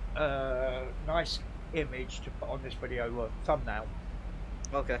a nice image to put on this video, thumbnail.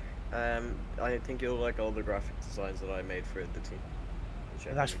 Okay. I think you'll like all the graphic designs that I made for the team.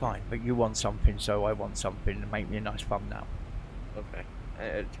 That's fine, but you want something, so I want something to make me a nice thumbnail. Okay.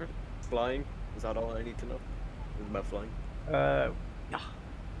 Flying? Is that all I need to know? Is it about flying?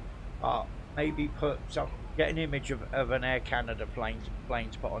 Maybe put some. Get an image of an Air Canada plane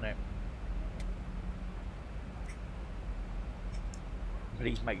to put on it.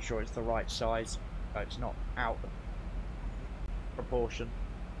 Please make sure it's the right size, so it's not out of proportion.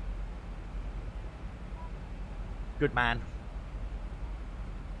 Good man.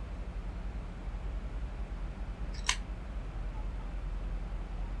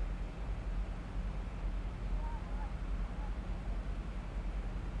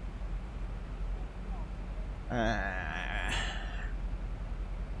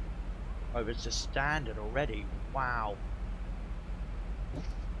 Oh, it's a standard already. Wow.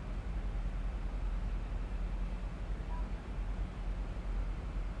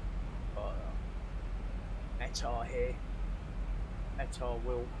 Metar here. Metar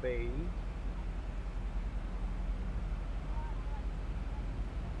will be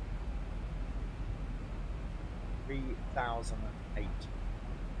 3008.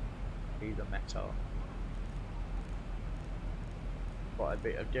 Be the Metar. Quite a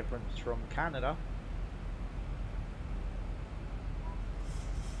bit of difference from Canada.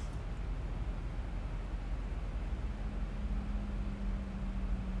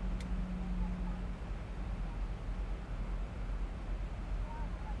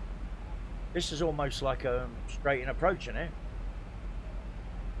 This is almost like a straight in approach, isn't it?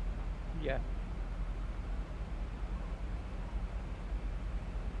 Yeah.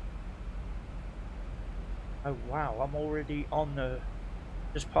 Oh wow, I'm already on the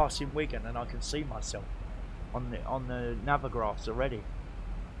just passing Wigan and I can see myself on the navigraphs already.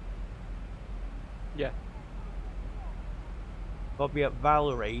 Yeah. I'll be at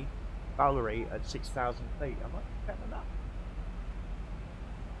Valerie at 6,000 feet. Am I better than that?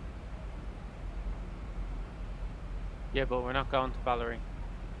 Yeah, but we're not going to Valerie.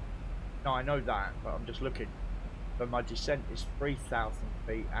 No, I know that, but I'm just looking. So my descent is 3,000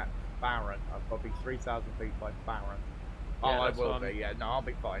 feet at Barron. I've got to be 3,000 feet by Barron. Yeah, oh, I that's will what be. I'm- Yeah, no, I'll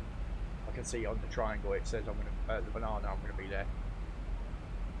be fine. I can see on the triangle it says I'm gonna the banana. I'm gonna be there.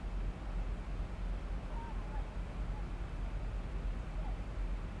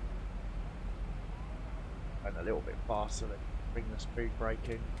 And a little bit faster. Then bring the speed brake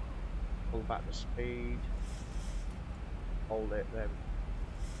in. Pull back the speed. Hold it there.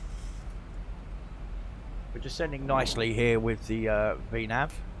 We're descending nicely here with the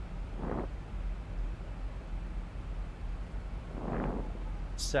VNAV.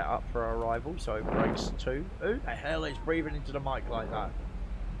 Set up for our arrival, so brakes 2. Who the hell is breathing into the mic like that?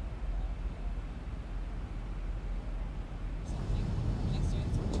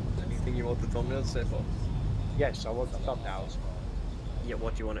 Anything you want the thumbnail to say for? Yes, I want the thumbnails. Yeah,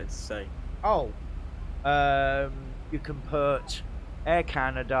 what do you want it to say? Oh, you can put Air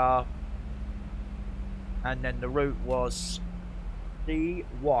Canada, and then the route was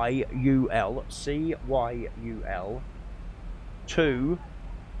CYUL to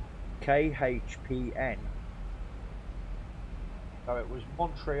KHPN. So it was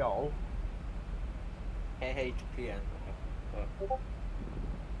Montreal KHPN.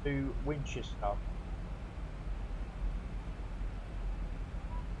 to Winchester.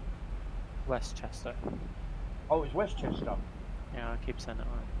 Westchester. Oh, it's Westchester. Yeah, I keep saying it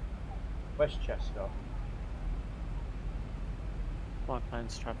right. Westchester. White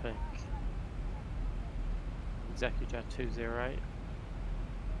Plains traffic. Executive 208.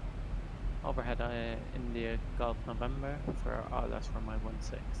 Overhead India Golf November for RLS runway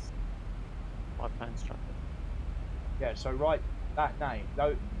 16. White Plains traffic. Yeah, so write that name,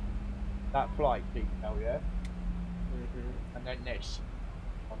 that flight detail, yeah? And then this.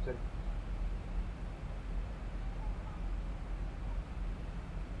 Onto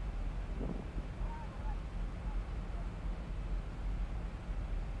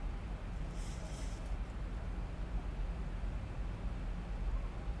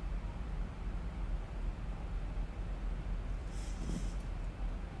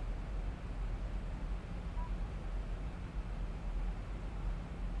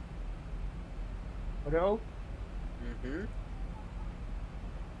Put it all?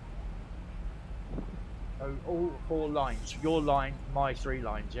 So all 4 lines. Your line, my 3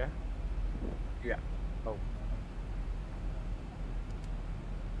 lines, yeah? Yeah. Oh.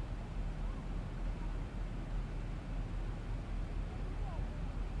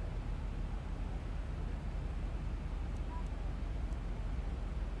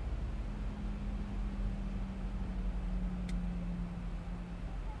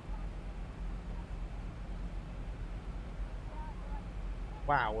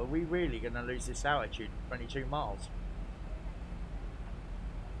 Wow, are we really going to lose this altitude? 22 miles?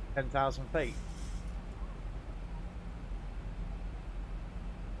 10,000 feet?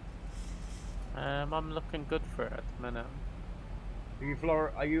 I'm looking good for it at the minute.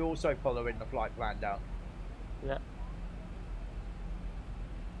 Are you also following the flight plan down? Yeah.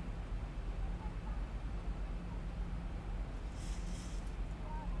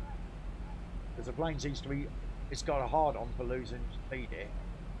 Because the plane seems to be, it's got a hard on for losing speed here,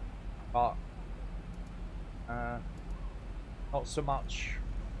 but not so much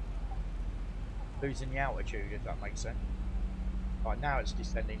losing the altitude, if that makes sense. Right, now it's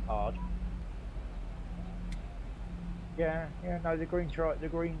descending hard. Yeah, no, the green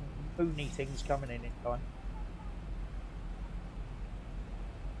boony thing's coming in time.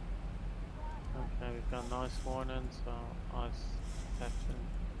 Okay, we've got nice warning, so ice detection.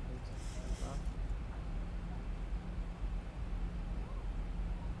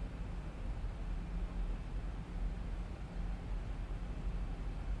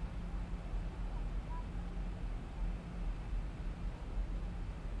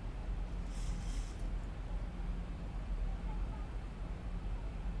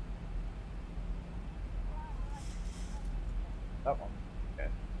 That one, yeah.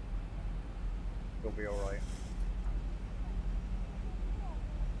 It'll be alright.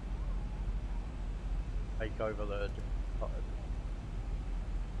 Take over the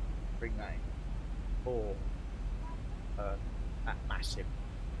bring that in. Or that massive.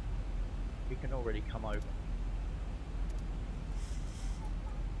 We can already come over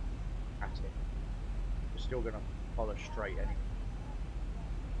at it. We're still gonna follow straight anyway.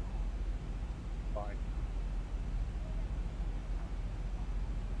 Fine.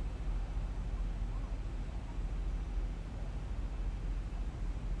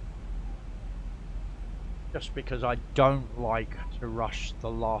 Just because I don't like to rush the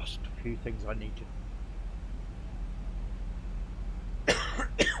last few things I need to.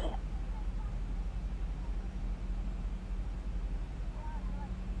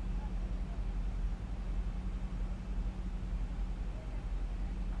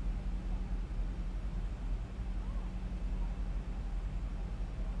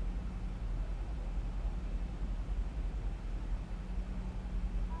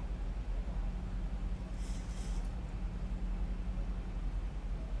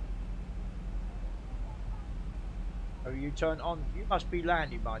 Have you turned on? You must be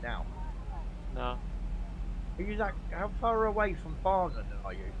landing by now. No. Are you that? How far away from Farnham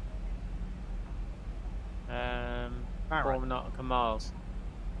are you? 4 nautical miles.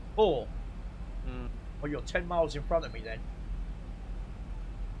 4? Mm. Well, you're 10 miles in front of me then.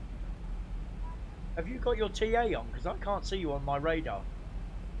 Have you got your TA on? Because I can't see you on my radar.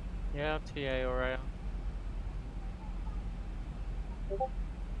 Yeah, TA alright.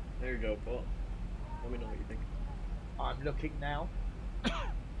 There you go, Paul. Let me know what you think. I'm looking now.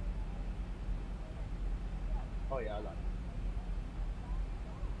 Oh yeah, I like it.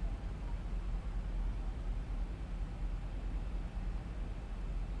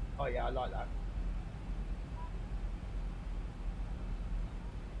 Oh yeah, I like that.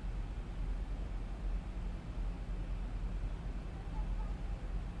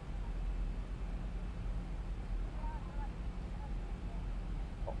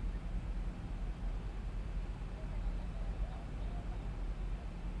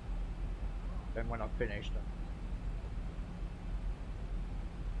 Then when I've finished,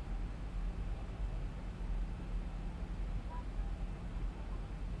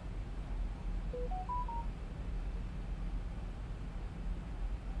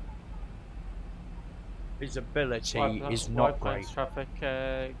 visibility is not great. Traffic,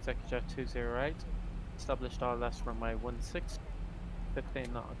 Executive 208. Established RLS runway 16,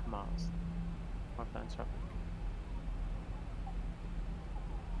 15 nautical miles. White plains traffic.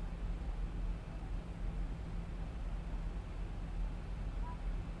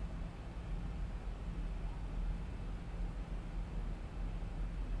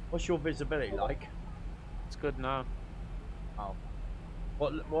 What's your visibility like? It's good now. Oh,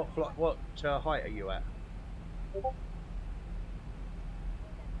 what height are you at?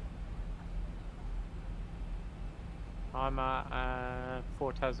 I'm at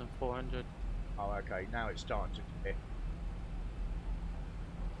 4,400. Oh, okay. Now it's starting to clear.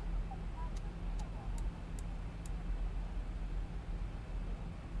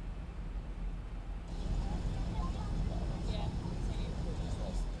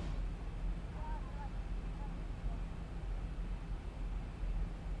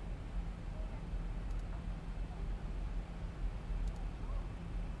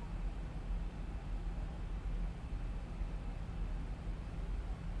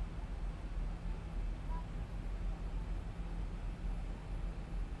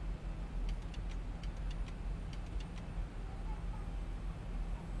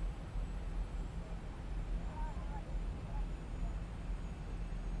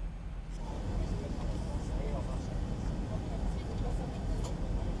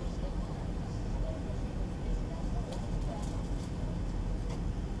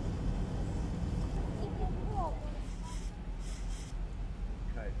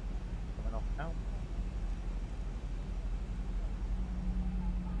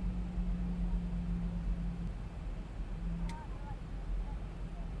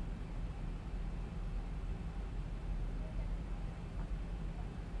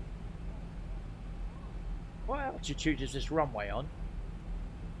 What altitude is this runway on?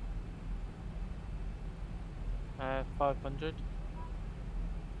 500.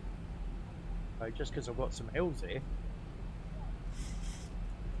 Oh, just because I've got some hills here.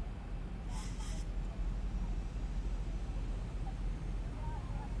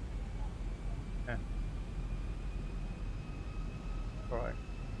 Yeah. Alright,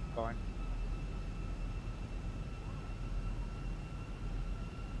 fine.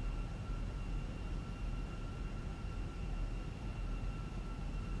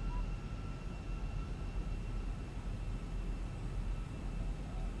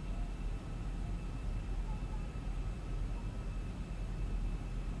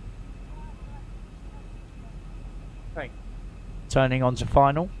 Okay. Turning on to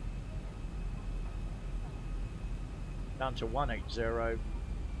final. Down to 180.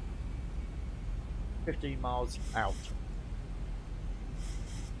 15 miles out.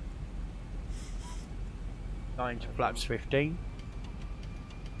 Going to flaps 15.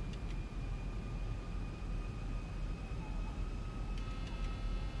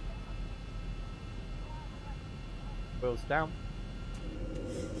 Wheels down.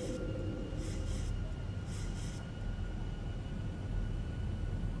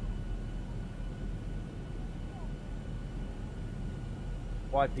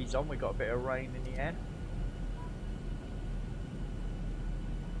 Wipers on, we got a bit of rain in the air.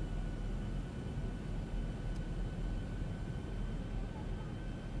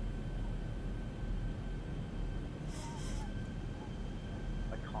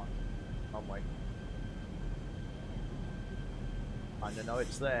 I can't. I'm waiting. I know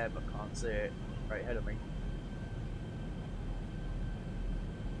it's there, but can't see it. Right ahead of me.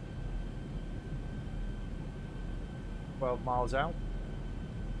 12 miles out.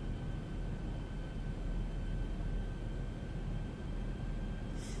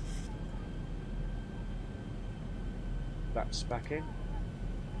 That's back in.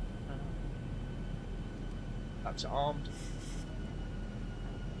 That's armed.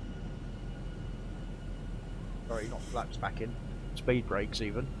 Sorry, not flaps back in. Speed brakes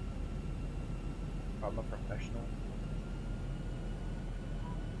even. I'm a professional.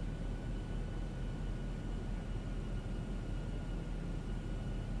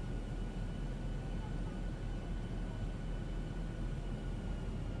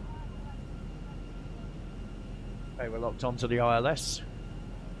 Okay, we're locked onto the ILS.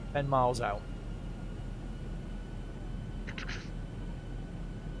 10 miles out.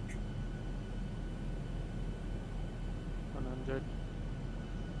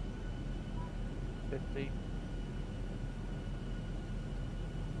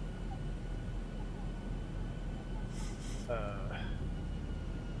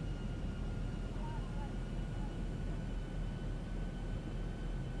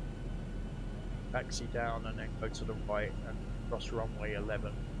 Taxi down and then go to the right and cross runway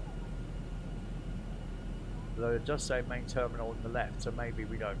 11. Although it does say main terminal on the left, so maybe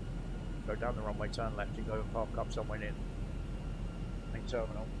we don't go down the runway, turn left and go and park up somewhere near main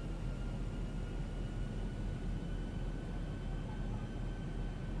terminal.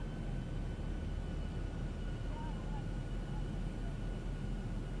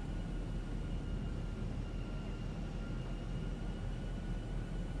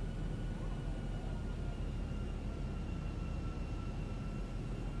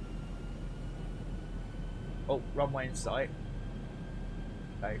 Oh, runway in sight.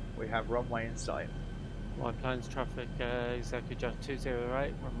 Okay, we have runway in sight. My plane's traffic, exactly just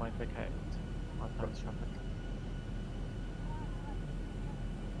 208, runway vacate. My plane's traffic.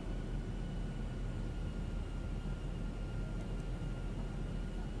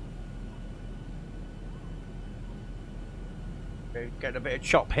 Okay, getting a bit of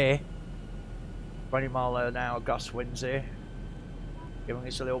chop here. 20 mile an hour gust winds here. Giving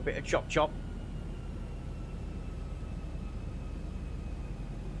us a little bit of chop chop.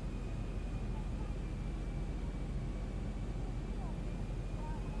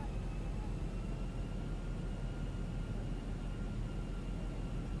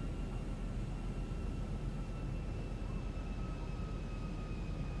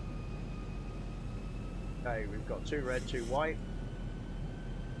 Okay, we've got 2 red, 2 white.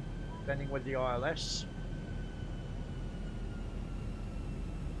 Bending with the ILS.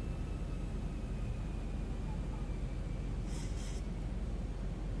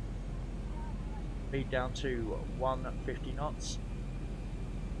 Speed down to 150 knots.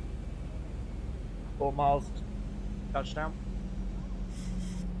 4 miles touchdown.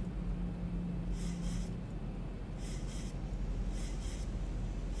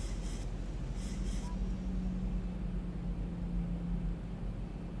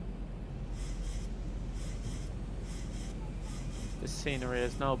 This scenery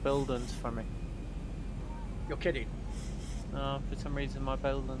has no buildings for me. You're kidding. No, for some reason my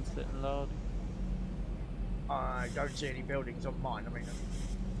buildings didn't load. I don't see any buildings on mine. I mean,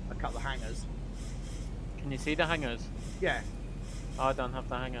 a couple of hangars. Can you see the hangars? Yeah. I don't have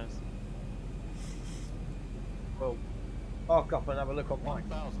the hangars. Well, park up and have a look on mine.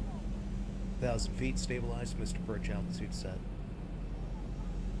 1,000 feet, stabilized, Mr. Perch, altitude set.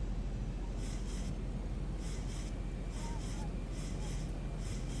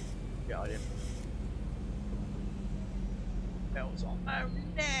 Yeah, I didn't. Bells on. Oh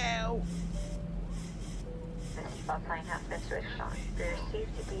no! The seatbelt sign has been switched on. For your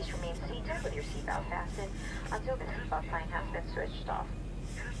safety, please remain seated with your seatbelt fastened until the seatbelt sign has been switched off.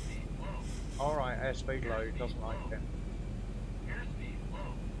 Alright, airspeed low, doesn't like it.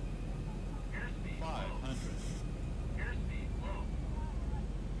 500.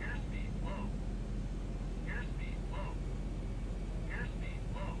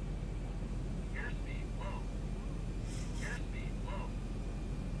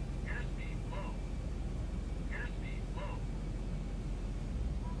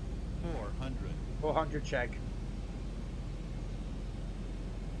 400 check.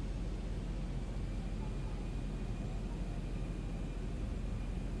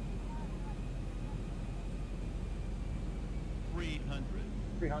 $300.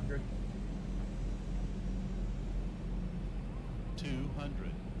 300.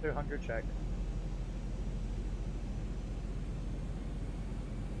 200. 200 check.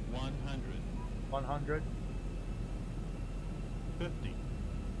 100. 100. 50.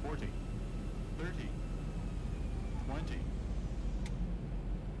 40. 30. 20.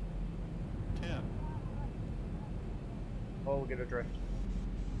 10. Oh, we're gonna drift.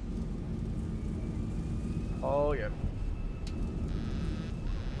 Oh, yeah.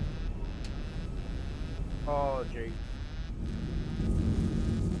 Oh, gee.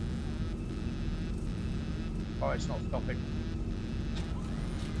 Oh, it's not stopping.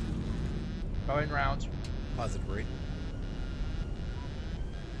 Going round. Positive rate.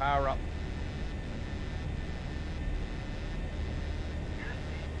 Power up.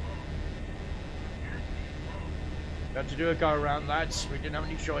 We had to do a go around, lads. We didn't have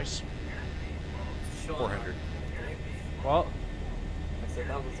any choice. 400. What? I said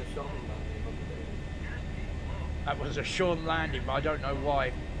that was a Sean landing. That was a Sean landing, but I don't know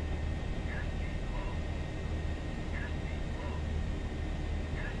why.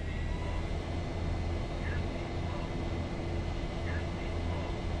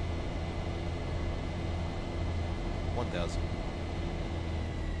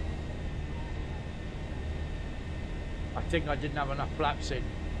 I think I didn't have enough flaps in.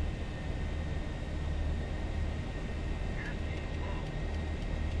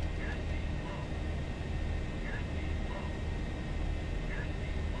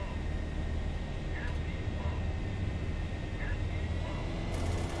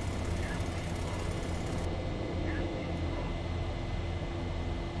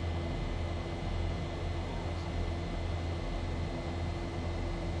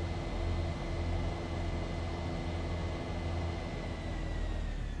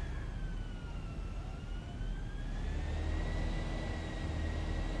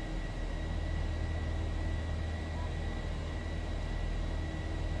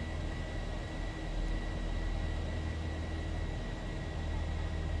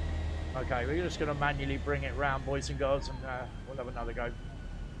 Okay, we're just going to manually bring it round, boys and girls, and we'll have another go.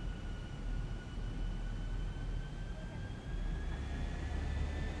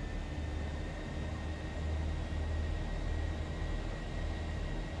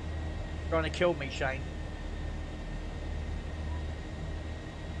 Trying to kill me, Shane.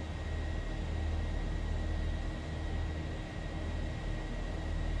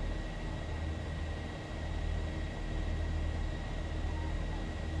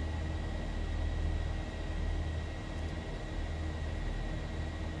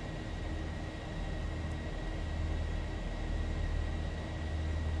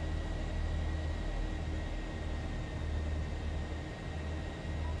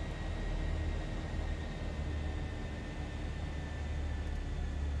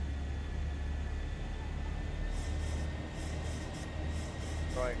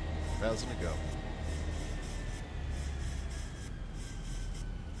 Right. 1,000 to go.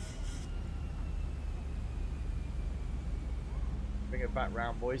 Bring it back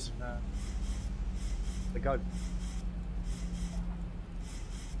round, boys, and we go.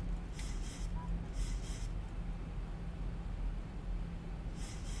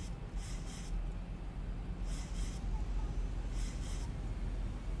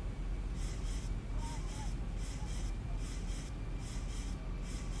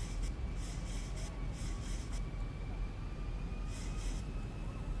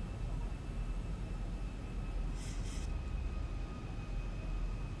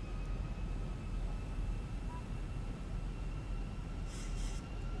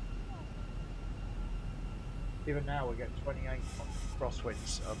 Even now we're getting 28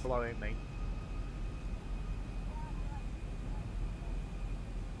 crosswinds blowing me.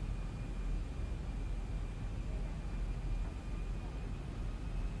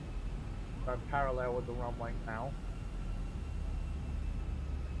 I'm parallel with the runway now.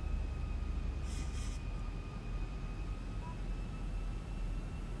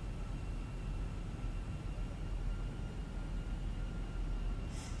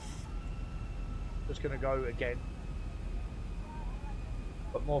 Just going to go again.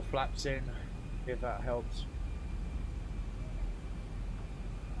 Put more flaps in, if that helps.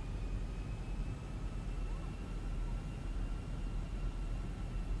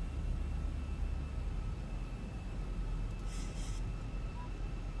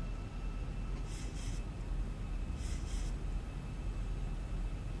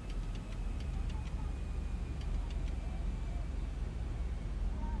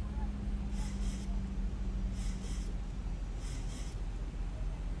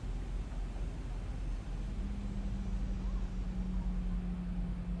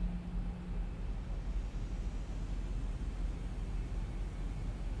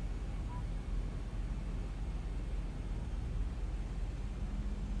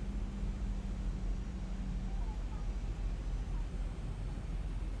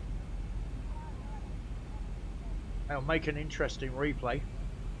 It'll make an interesting replay.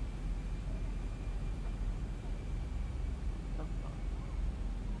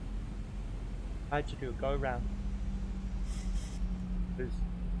 I had to do a go round because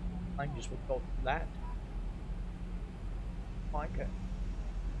I just would go land. Like it.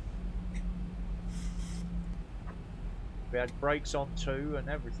 We had brakes on 2 and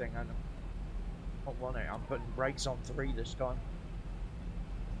everything, and I don't want it. I'm putting brakes on 3 this time.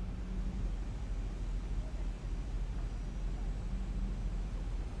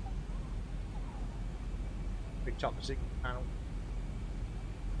 Picked up the signal panel.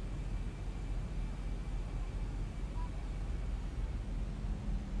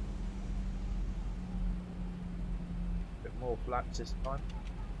 Bit more flaps this time.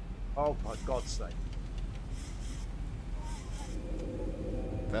 Oh, for God's sake.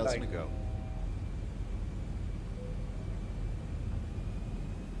 1,000 to go.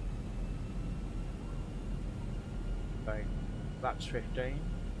 Okay, flaps 15.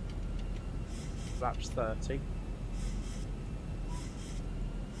 Flaps 30.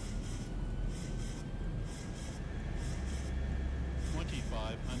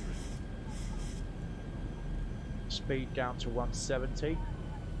 Speed down to 170.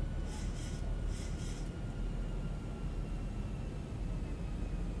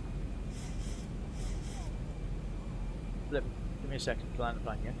 Give me a second to land the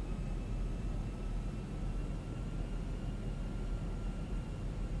plane, yeah?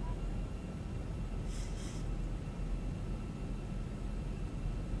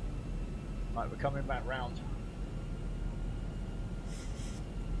 Right, we're coming back round.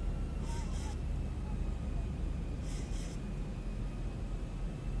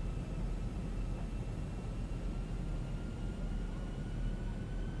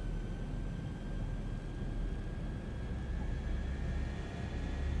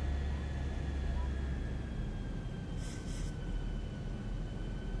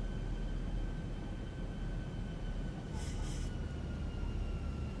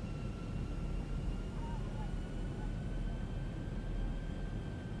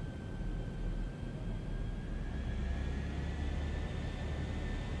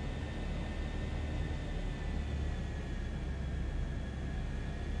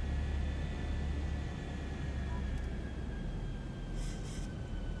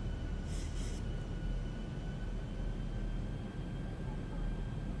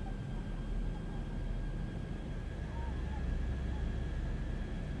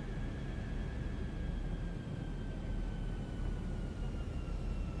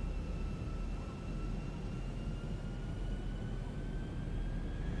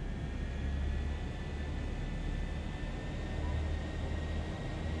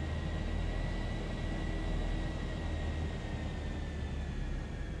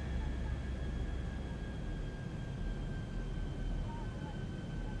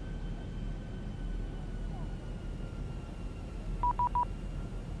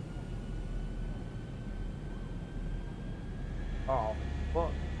 Oh, what?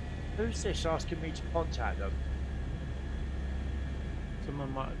 Who's this asking me to contact them?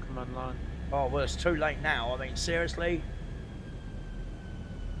 Someone might have come online. Oh, well, it's too late now. I mean, seriously?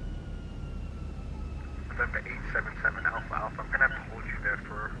 November 877 Alpha Alpha. I'm going to have to hold you there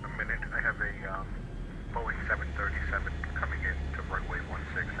for a minute. I have a Boeing 737 coming in to runway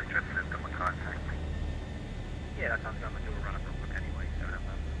 16. I just sent them a contact. Yeah, that sounds good. I'm going to do a run-up real quick anyway. So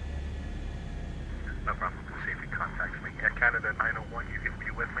no problem. We'll see if he contacts me. Yeah, Canada 901,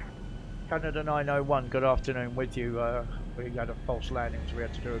 you with me? Canada 901, good afternoon with you. We had a false landing, so we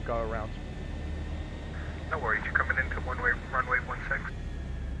had to do a go around. No worries. You coming into runway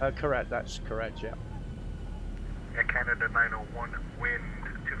 16? Correct, that's correct, yeah. Yeah, Canada 901, wind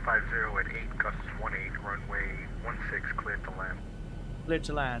 250 at 8, gusts 18, runway 16, cleared to land. Cleared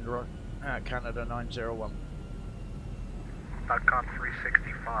to land, Canada 901. .com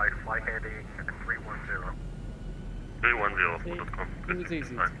 365, fly heading 310. 310.com. He was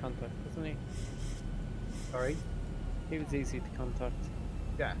easy to contact, wasn't he? Sorry? He was easy to contact.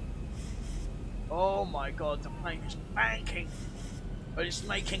 Yeah. Oh my God, the plane is banking, but it's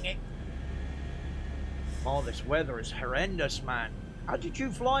making it. Oh, this weather is horrendous, man. How did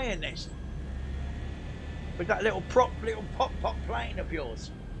you fly in this? With that little pop plane of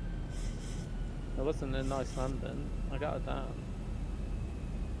yours. It wasn't a nice landing. I got it down.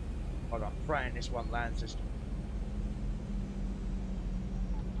 Hold on, praying this one lands this time.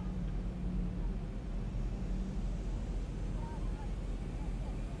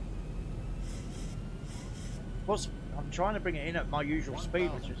 I'm trying to bring it in at my usual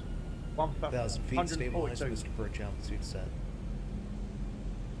speed, which is 1,000 feet stabilized, Mr. Perch, altitude set.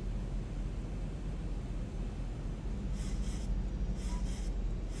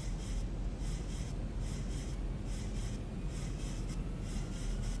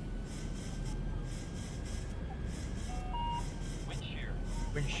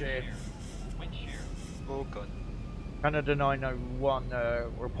 shear. Wind shear. Oh god. Canada 901,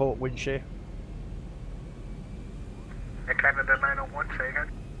 report wind shear. Canada 901, say again.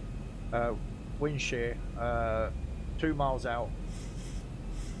 Wind shear, 2 miles out.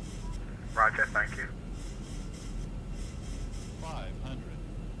 Roger, thank you. 500.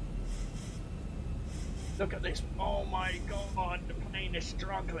 Look at this. Oh my god, the plane is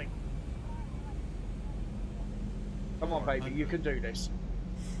struggling. Come on, baby, you can do this.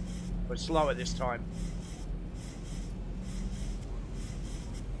 We're slower this time.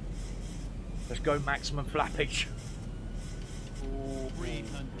 Let's go maximum flappage.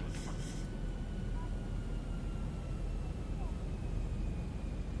 300.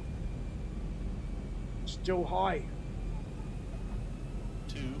 Still high.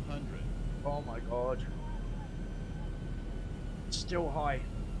 200. Oh my god. Still high.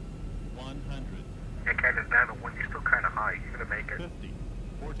 100. Yeah, Canada 901, you're still kind of high. You're gonna make it. 50.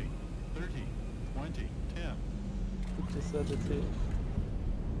 40. 30. 20. 10. I just said it too.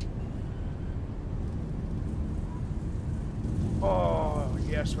 Oh,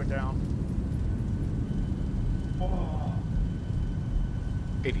 yes, we're down. Oh.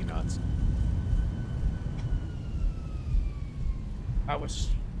 80 knots.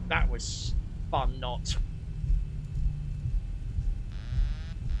 That was fun, not.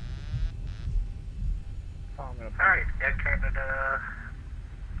 Oh, I'm gonna. Alright, Air Canada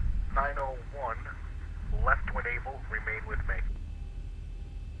 901, left when able, remain with me.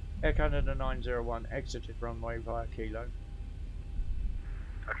 Air Canada 901 exited runway via Kilo.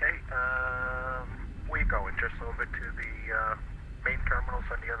 Okay, where you going? Just over to the main terminals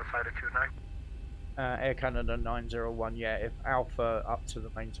on the other side of 29? Air Canada 901, yeah, if Alpha up to the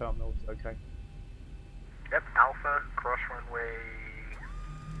main terminal, okay. Yep, Alpha, cross runway...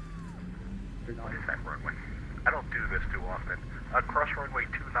 29. What is that runway? I don't do this too often. Cross runway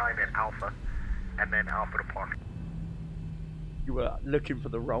 29 and Alpha, and then Alpha to park. You were looking for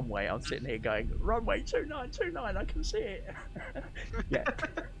the runway, I'm sitting here going, runway 2929, I can see it. Yeah.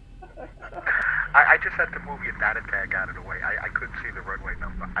 I just had to move your data tag out of the way. I couldn't see the runway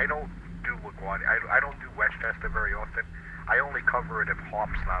number. I don't do LaGuardia. I don't do Westchester very often. I only cover it if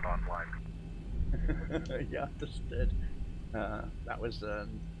Hop's not online. Yeah, understood. That was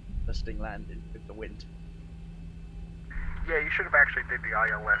listing landing with the wind. Yeah, you should have actually did the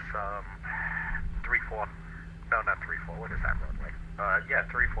ILS 3-4. No, not 3-4. What is that runway? Yeah,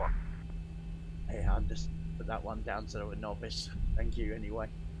 3-4. Yeah, I just put that one down to a novice. Thank you anyway.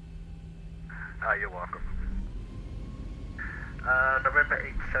 You're welcome. November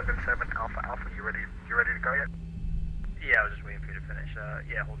 877 Alpha Alpha, you ready to go yet? Yeah, I was just waiting for you to finish.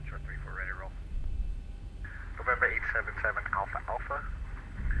 Yeah, holding short 3-4, ready to roll. November 877 Alpha Alpha.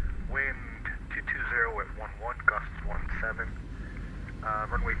 Wind 220 at 11, gusts 17.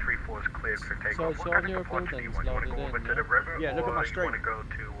 Runway 34 is cleared for takeoff. So What kind all your of departure do you want? You want to go over buildings to the river, Yeah, look at my or you straight. want to go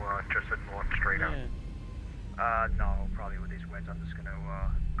to just a north straight out? No, probably with these winds, I'm just gonna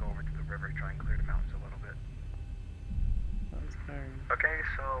go over to the river, try and clear the mountains a little bit. That's fine. Okay,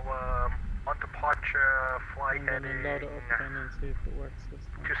 so on departure, flight I'm gonna heading load it up again and see if it works this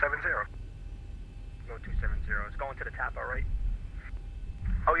time. 270. Go 270. It's going to the tap, alright?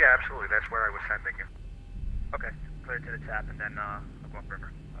 Oh yeah, absolutely. That's where I was sending you. Okay, clear to the tap, and then I'll go up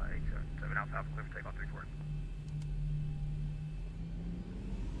river. 877 Alpha Alpha, clear for takeoff 3-4.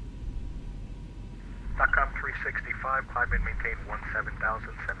 TACOM 365, climb and maintain 17,000,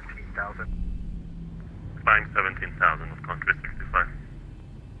 17,000. Climb 17,000 with country 65.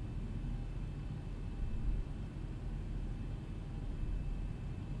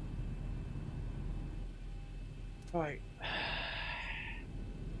 Right.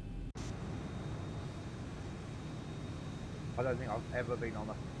 I don't think I've ever been on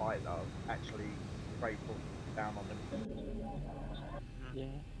a flight that I've actually grateful down on them. Yeah.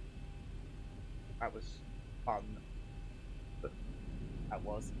 That was fun. But that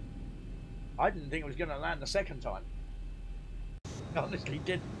was. I didn't think it was going to land the second time. I honestly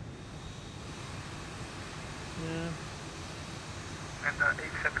didn't. Yeah. And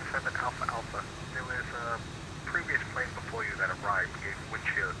 877 Alpha Alpha, there was a previous plane before you that arrived, gave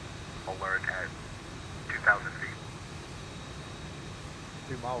windshield alert at 2,000 feet.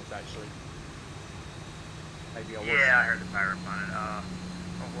 2 miles actually. Maybe I was. Yeah, I heard the pirate on it.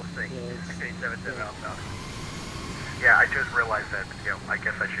 We'll see. Yeah, 877 Alpha Alpha. Yeah, I just realized that, you know, I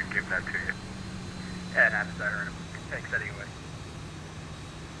guess I should give that to you. Yeah, it happens, I heard him. Thanks anyway.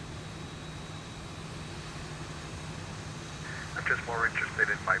 I'm just more interested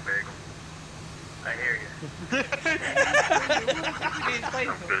in my bagel. I hear you.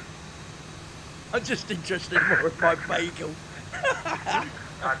 Sounds good. I'm just interested more in my bagel.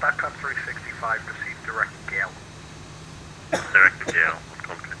 DACOM 365 to see direct gale. Direct gale on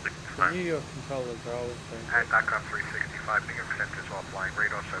country 65. New York controllers are always doing And DACOM 365, New York Center's offline.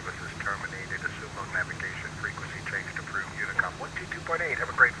 Radar services terminated. Assume no navigation. Frequency change to prove Unicom 122.8. Have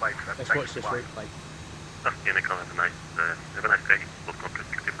a great flight, sir. Let's watch this replay. That's Unicom, have a nice day. Both country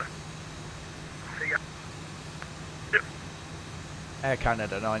 65. See ya. Yep. Air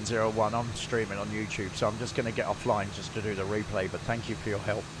Canada 901, I'm streaming on YouTube, so I'm just going to get offline just to do the replay, but thank you for your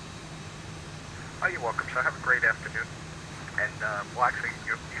help. Oh, you're welcome, sir. Have a great afternoon. And, well, actually,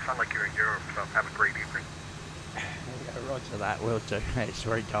 you sound like you're in Europe, so have a great evening. Yeah, roger that, will do. It's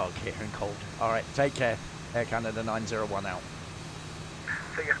very dark here and cold. Alright, take care. Air Canada 901 out.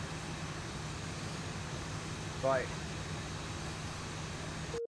 See ya. Right.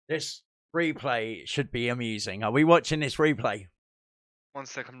 This replay should be amusing. Are we watching this replay? 1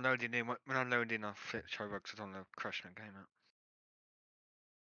 sec, I'm loading in. When I'm loading, I'll show you because I don't know crashing that game out.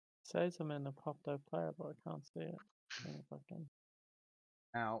 Says I'm in a popped up player, but I can't see it.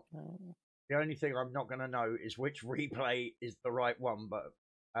 Now, the only thing I'm not going to know is which replay is the right one, but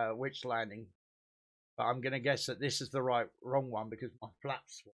which landing. But I'm going to guess that this is the wrong one because my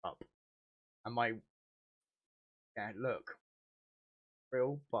flaps were up. And my... Yeah, look.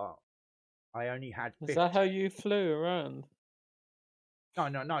 Real, but I only had 50. Is that how you flew around? No.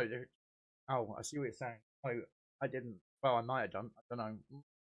 Oh, I see what you're saying. Oh, I didn't. Well, I might have done. I don't know.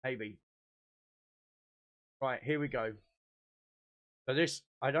 Maybe. Right, here we go. So this,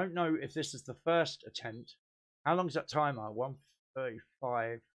 I don't know if this is the first attempt. How long is that timer?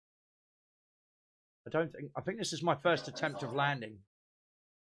 1:35. I think this is my first attempt of landing.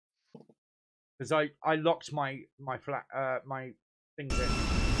 Because I locked my things in.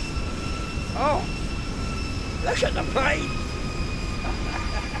 Oh! Look at the plane!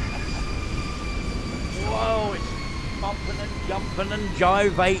 Whoa, it's bumping and jumping and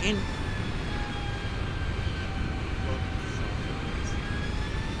gyrating.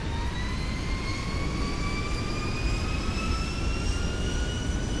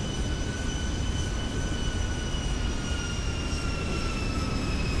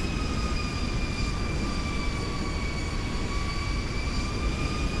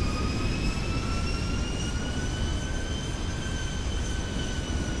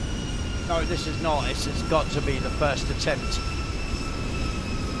 No, this is not. It's got to be the first attempt.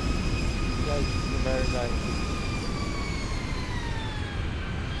 Yeah, you're very right.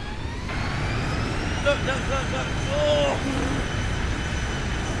 Look. Oh!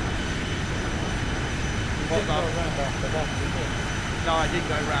 You didn't go around after that, did you? No, I did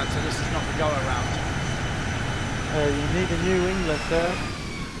go around, so this is not the go around. You need a new winglet there.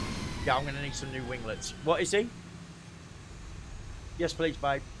 Yeah, I'm going to need some new winglets. What is he? Yes, please,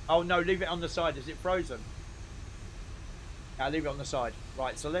 babe. Oh, no, leave it on the side. Is it frozen? Yeah, leave it on the side.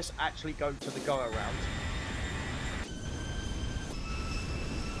 Right, so let's actually go to the go-around.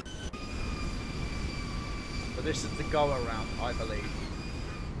 So this is the go-around, I believe.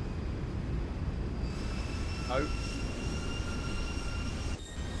 No.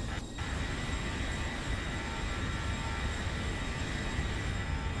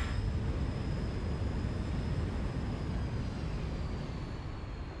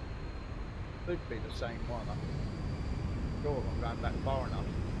 Could be the same one. I'm sure I'm going back far enough.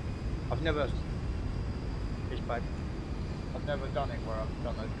 I've never done it where I've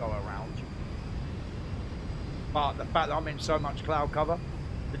done a go around. But the fact that I'm in so much cloud cover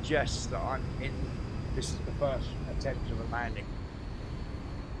suggests that I'm in. This is the first attempt of a landing.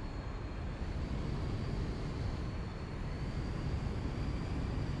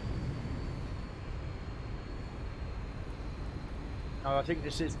 No, I think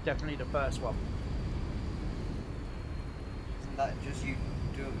this is definitely the first one. Isn't that just you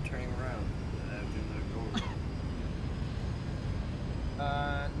turning around? Doing the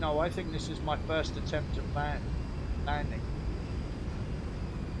No, I think this is my first attempt at landing.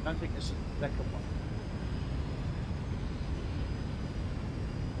 I don't think this is the second one.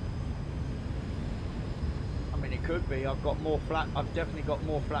 I mean, it could be. I've definitely got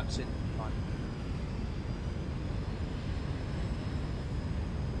more flaps in time.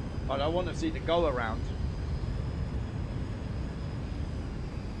 But I want to see the go around.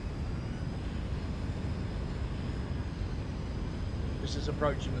 This is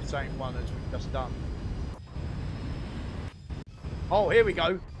approaching the same one as we've just done. Oh, here we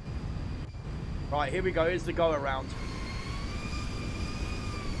go. Right, here we go. Here's the go around.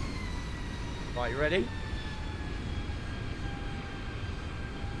 Right, you ready?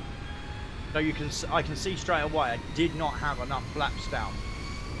 So I can see straight away I did not have enough flaps down.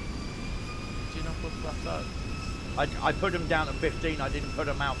 Did you not put flaps out? I put them down to 15. I didn't put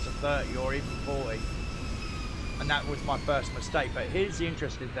them out to 30 or even 40. And that was my first mistake. But here's the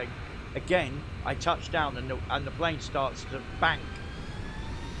interesting thing. Again, I touch down and the plane starts to bank.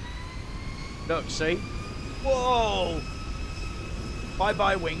 Look, see? Whoa!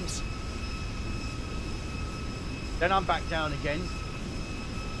 Bye-bye wings. Then I'm back down again.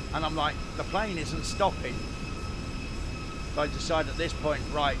 And I'm like, the plane isn't stopping. So I decide at this point,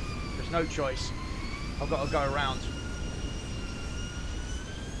 right, there's no choice. I've got to go around.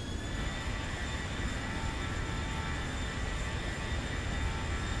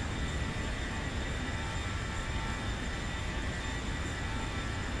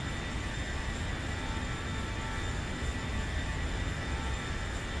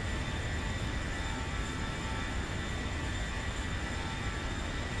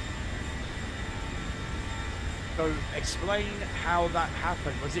 So explain how that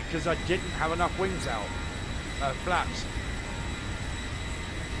happened. Was it because I didn't have enough wings out? Flaps.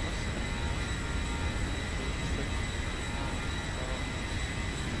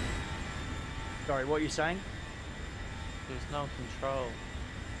 Sorry, what are you saying? There's no control.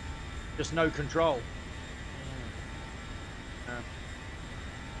 Just no control.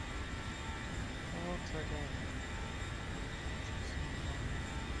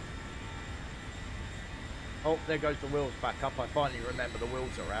 Oh, there goes the wheels back up. I finally remember the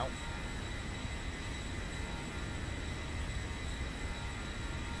wheels are out.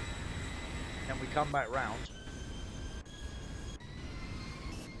 And we come back round.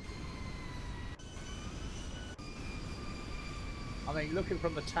 I mean, looking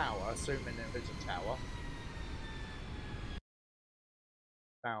from the tower, assuming there is a tower.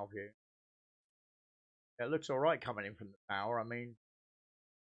 Tower view. It looks alright coming in from the tower. I mean,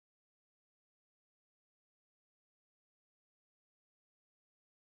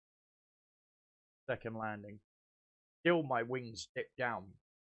 second landing. Still my wings dip down.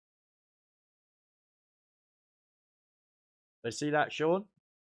 They see that, Sean?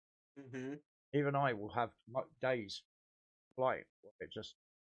 Mm-hmm. Even I will have days flight where it just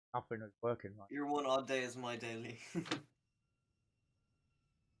nothing is working right. Your one odd day is my daily.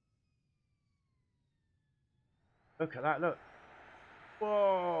 Look at that, look.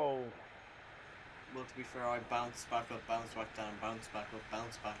 Whoa! Well, to be fair, I bounced back up, bounced back down, bounced back up,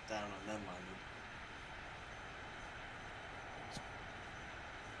 bounced back down, and then landed.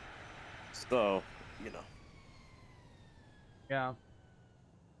 So, you know. Yeah.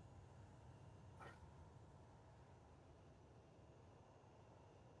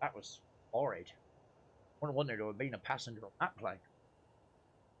 That was horrid. I wonder to have been a passenger on that plane.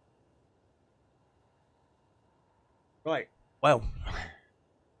 Right. Well.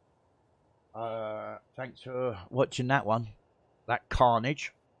 Thanks for watching that one. That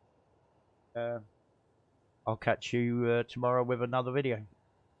carnage. I'll catch you tomorrow with another video.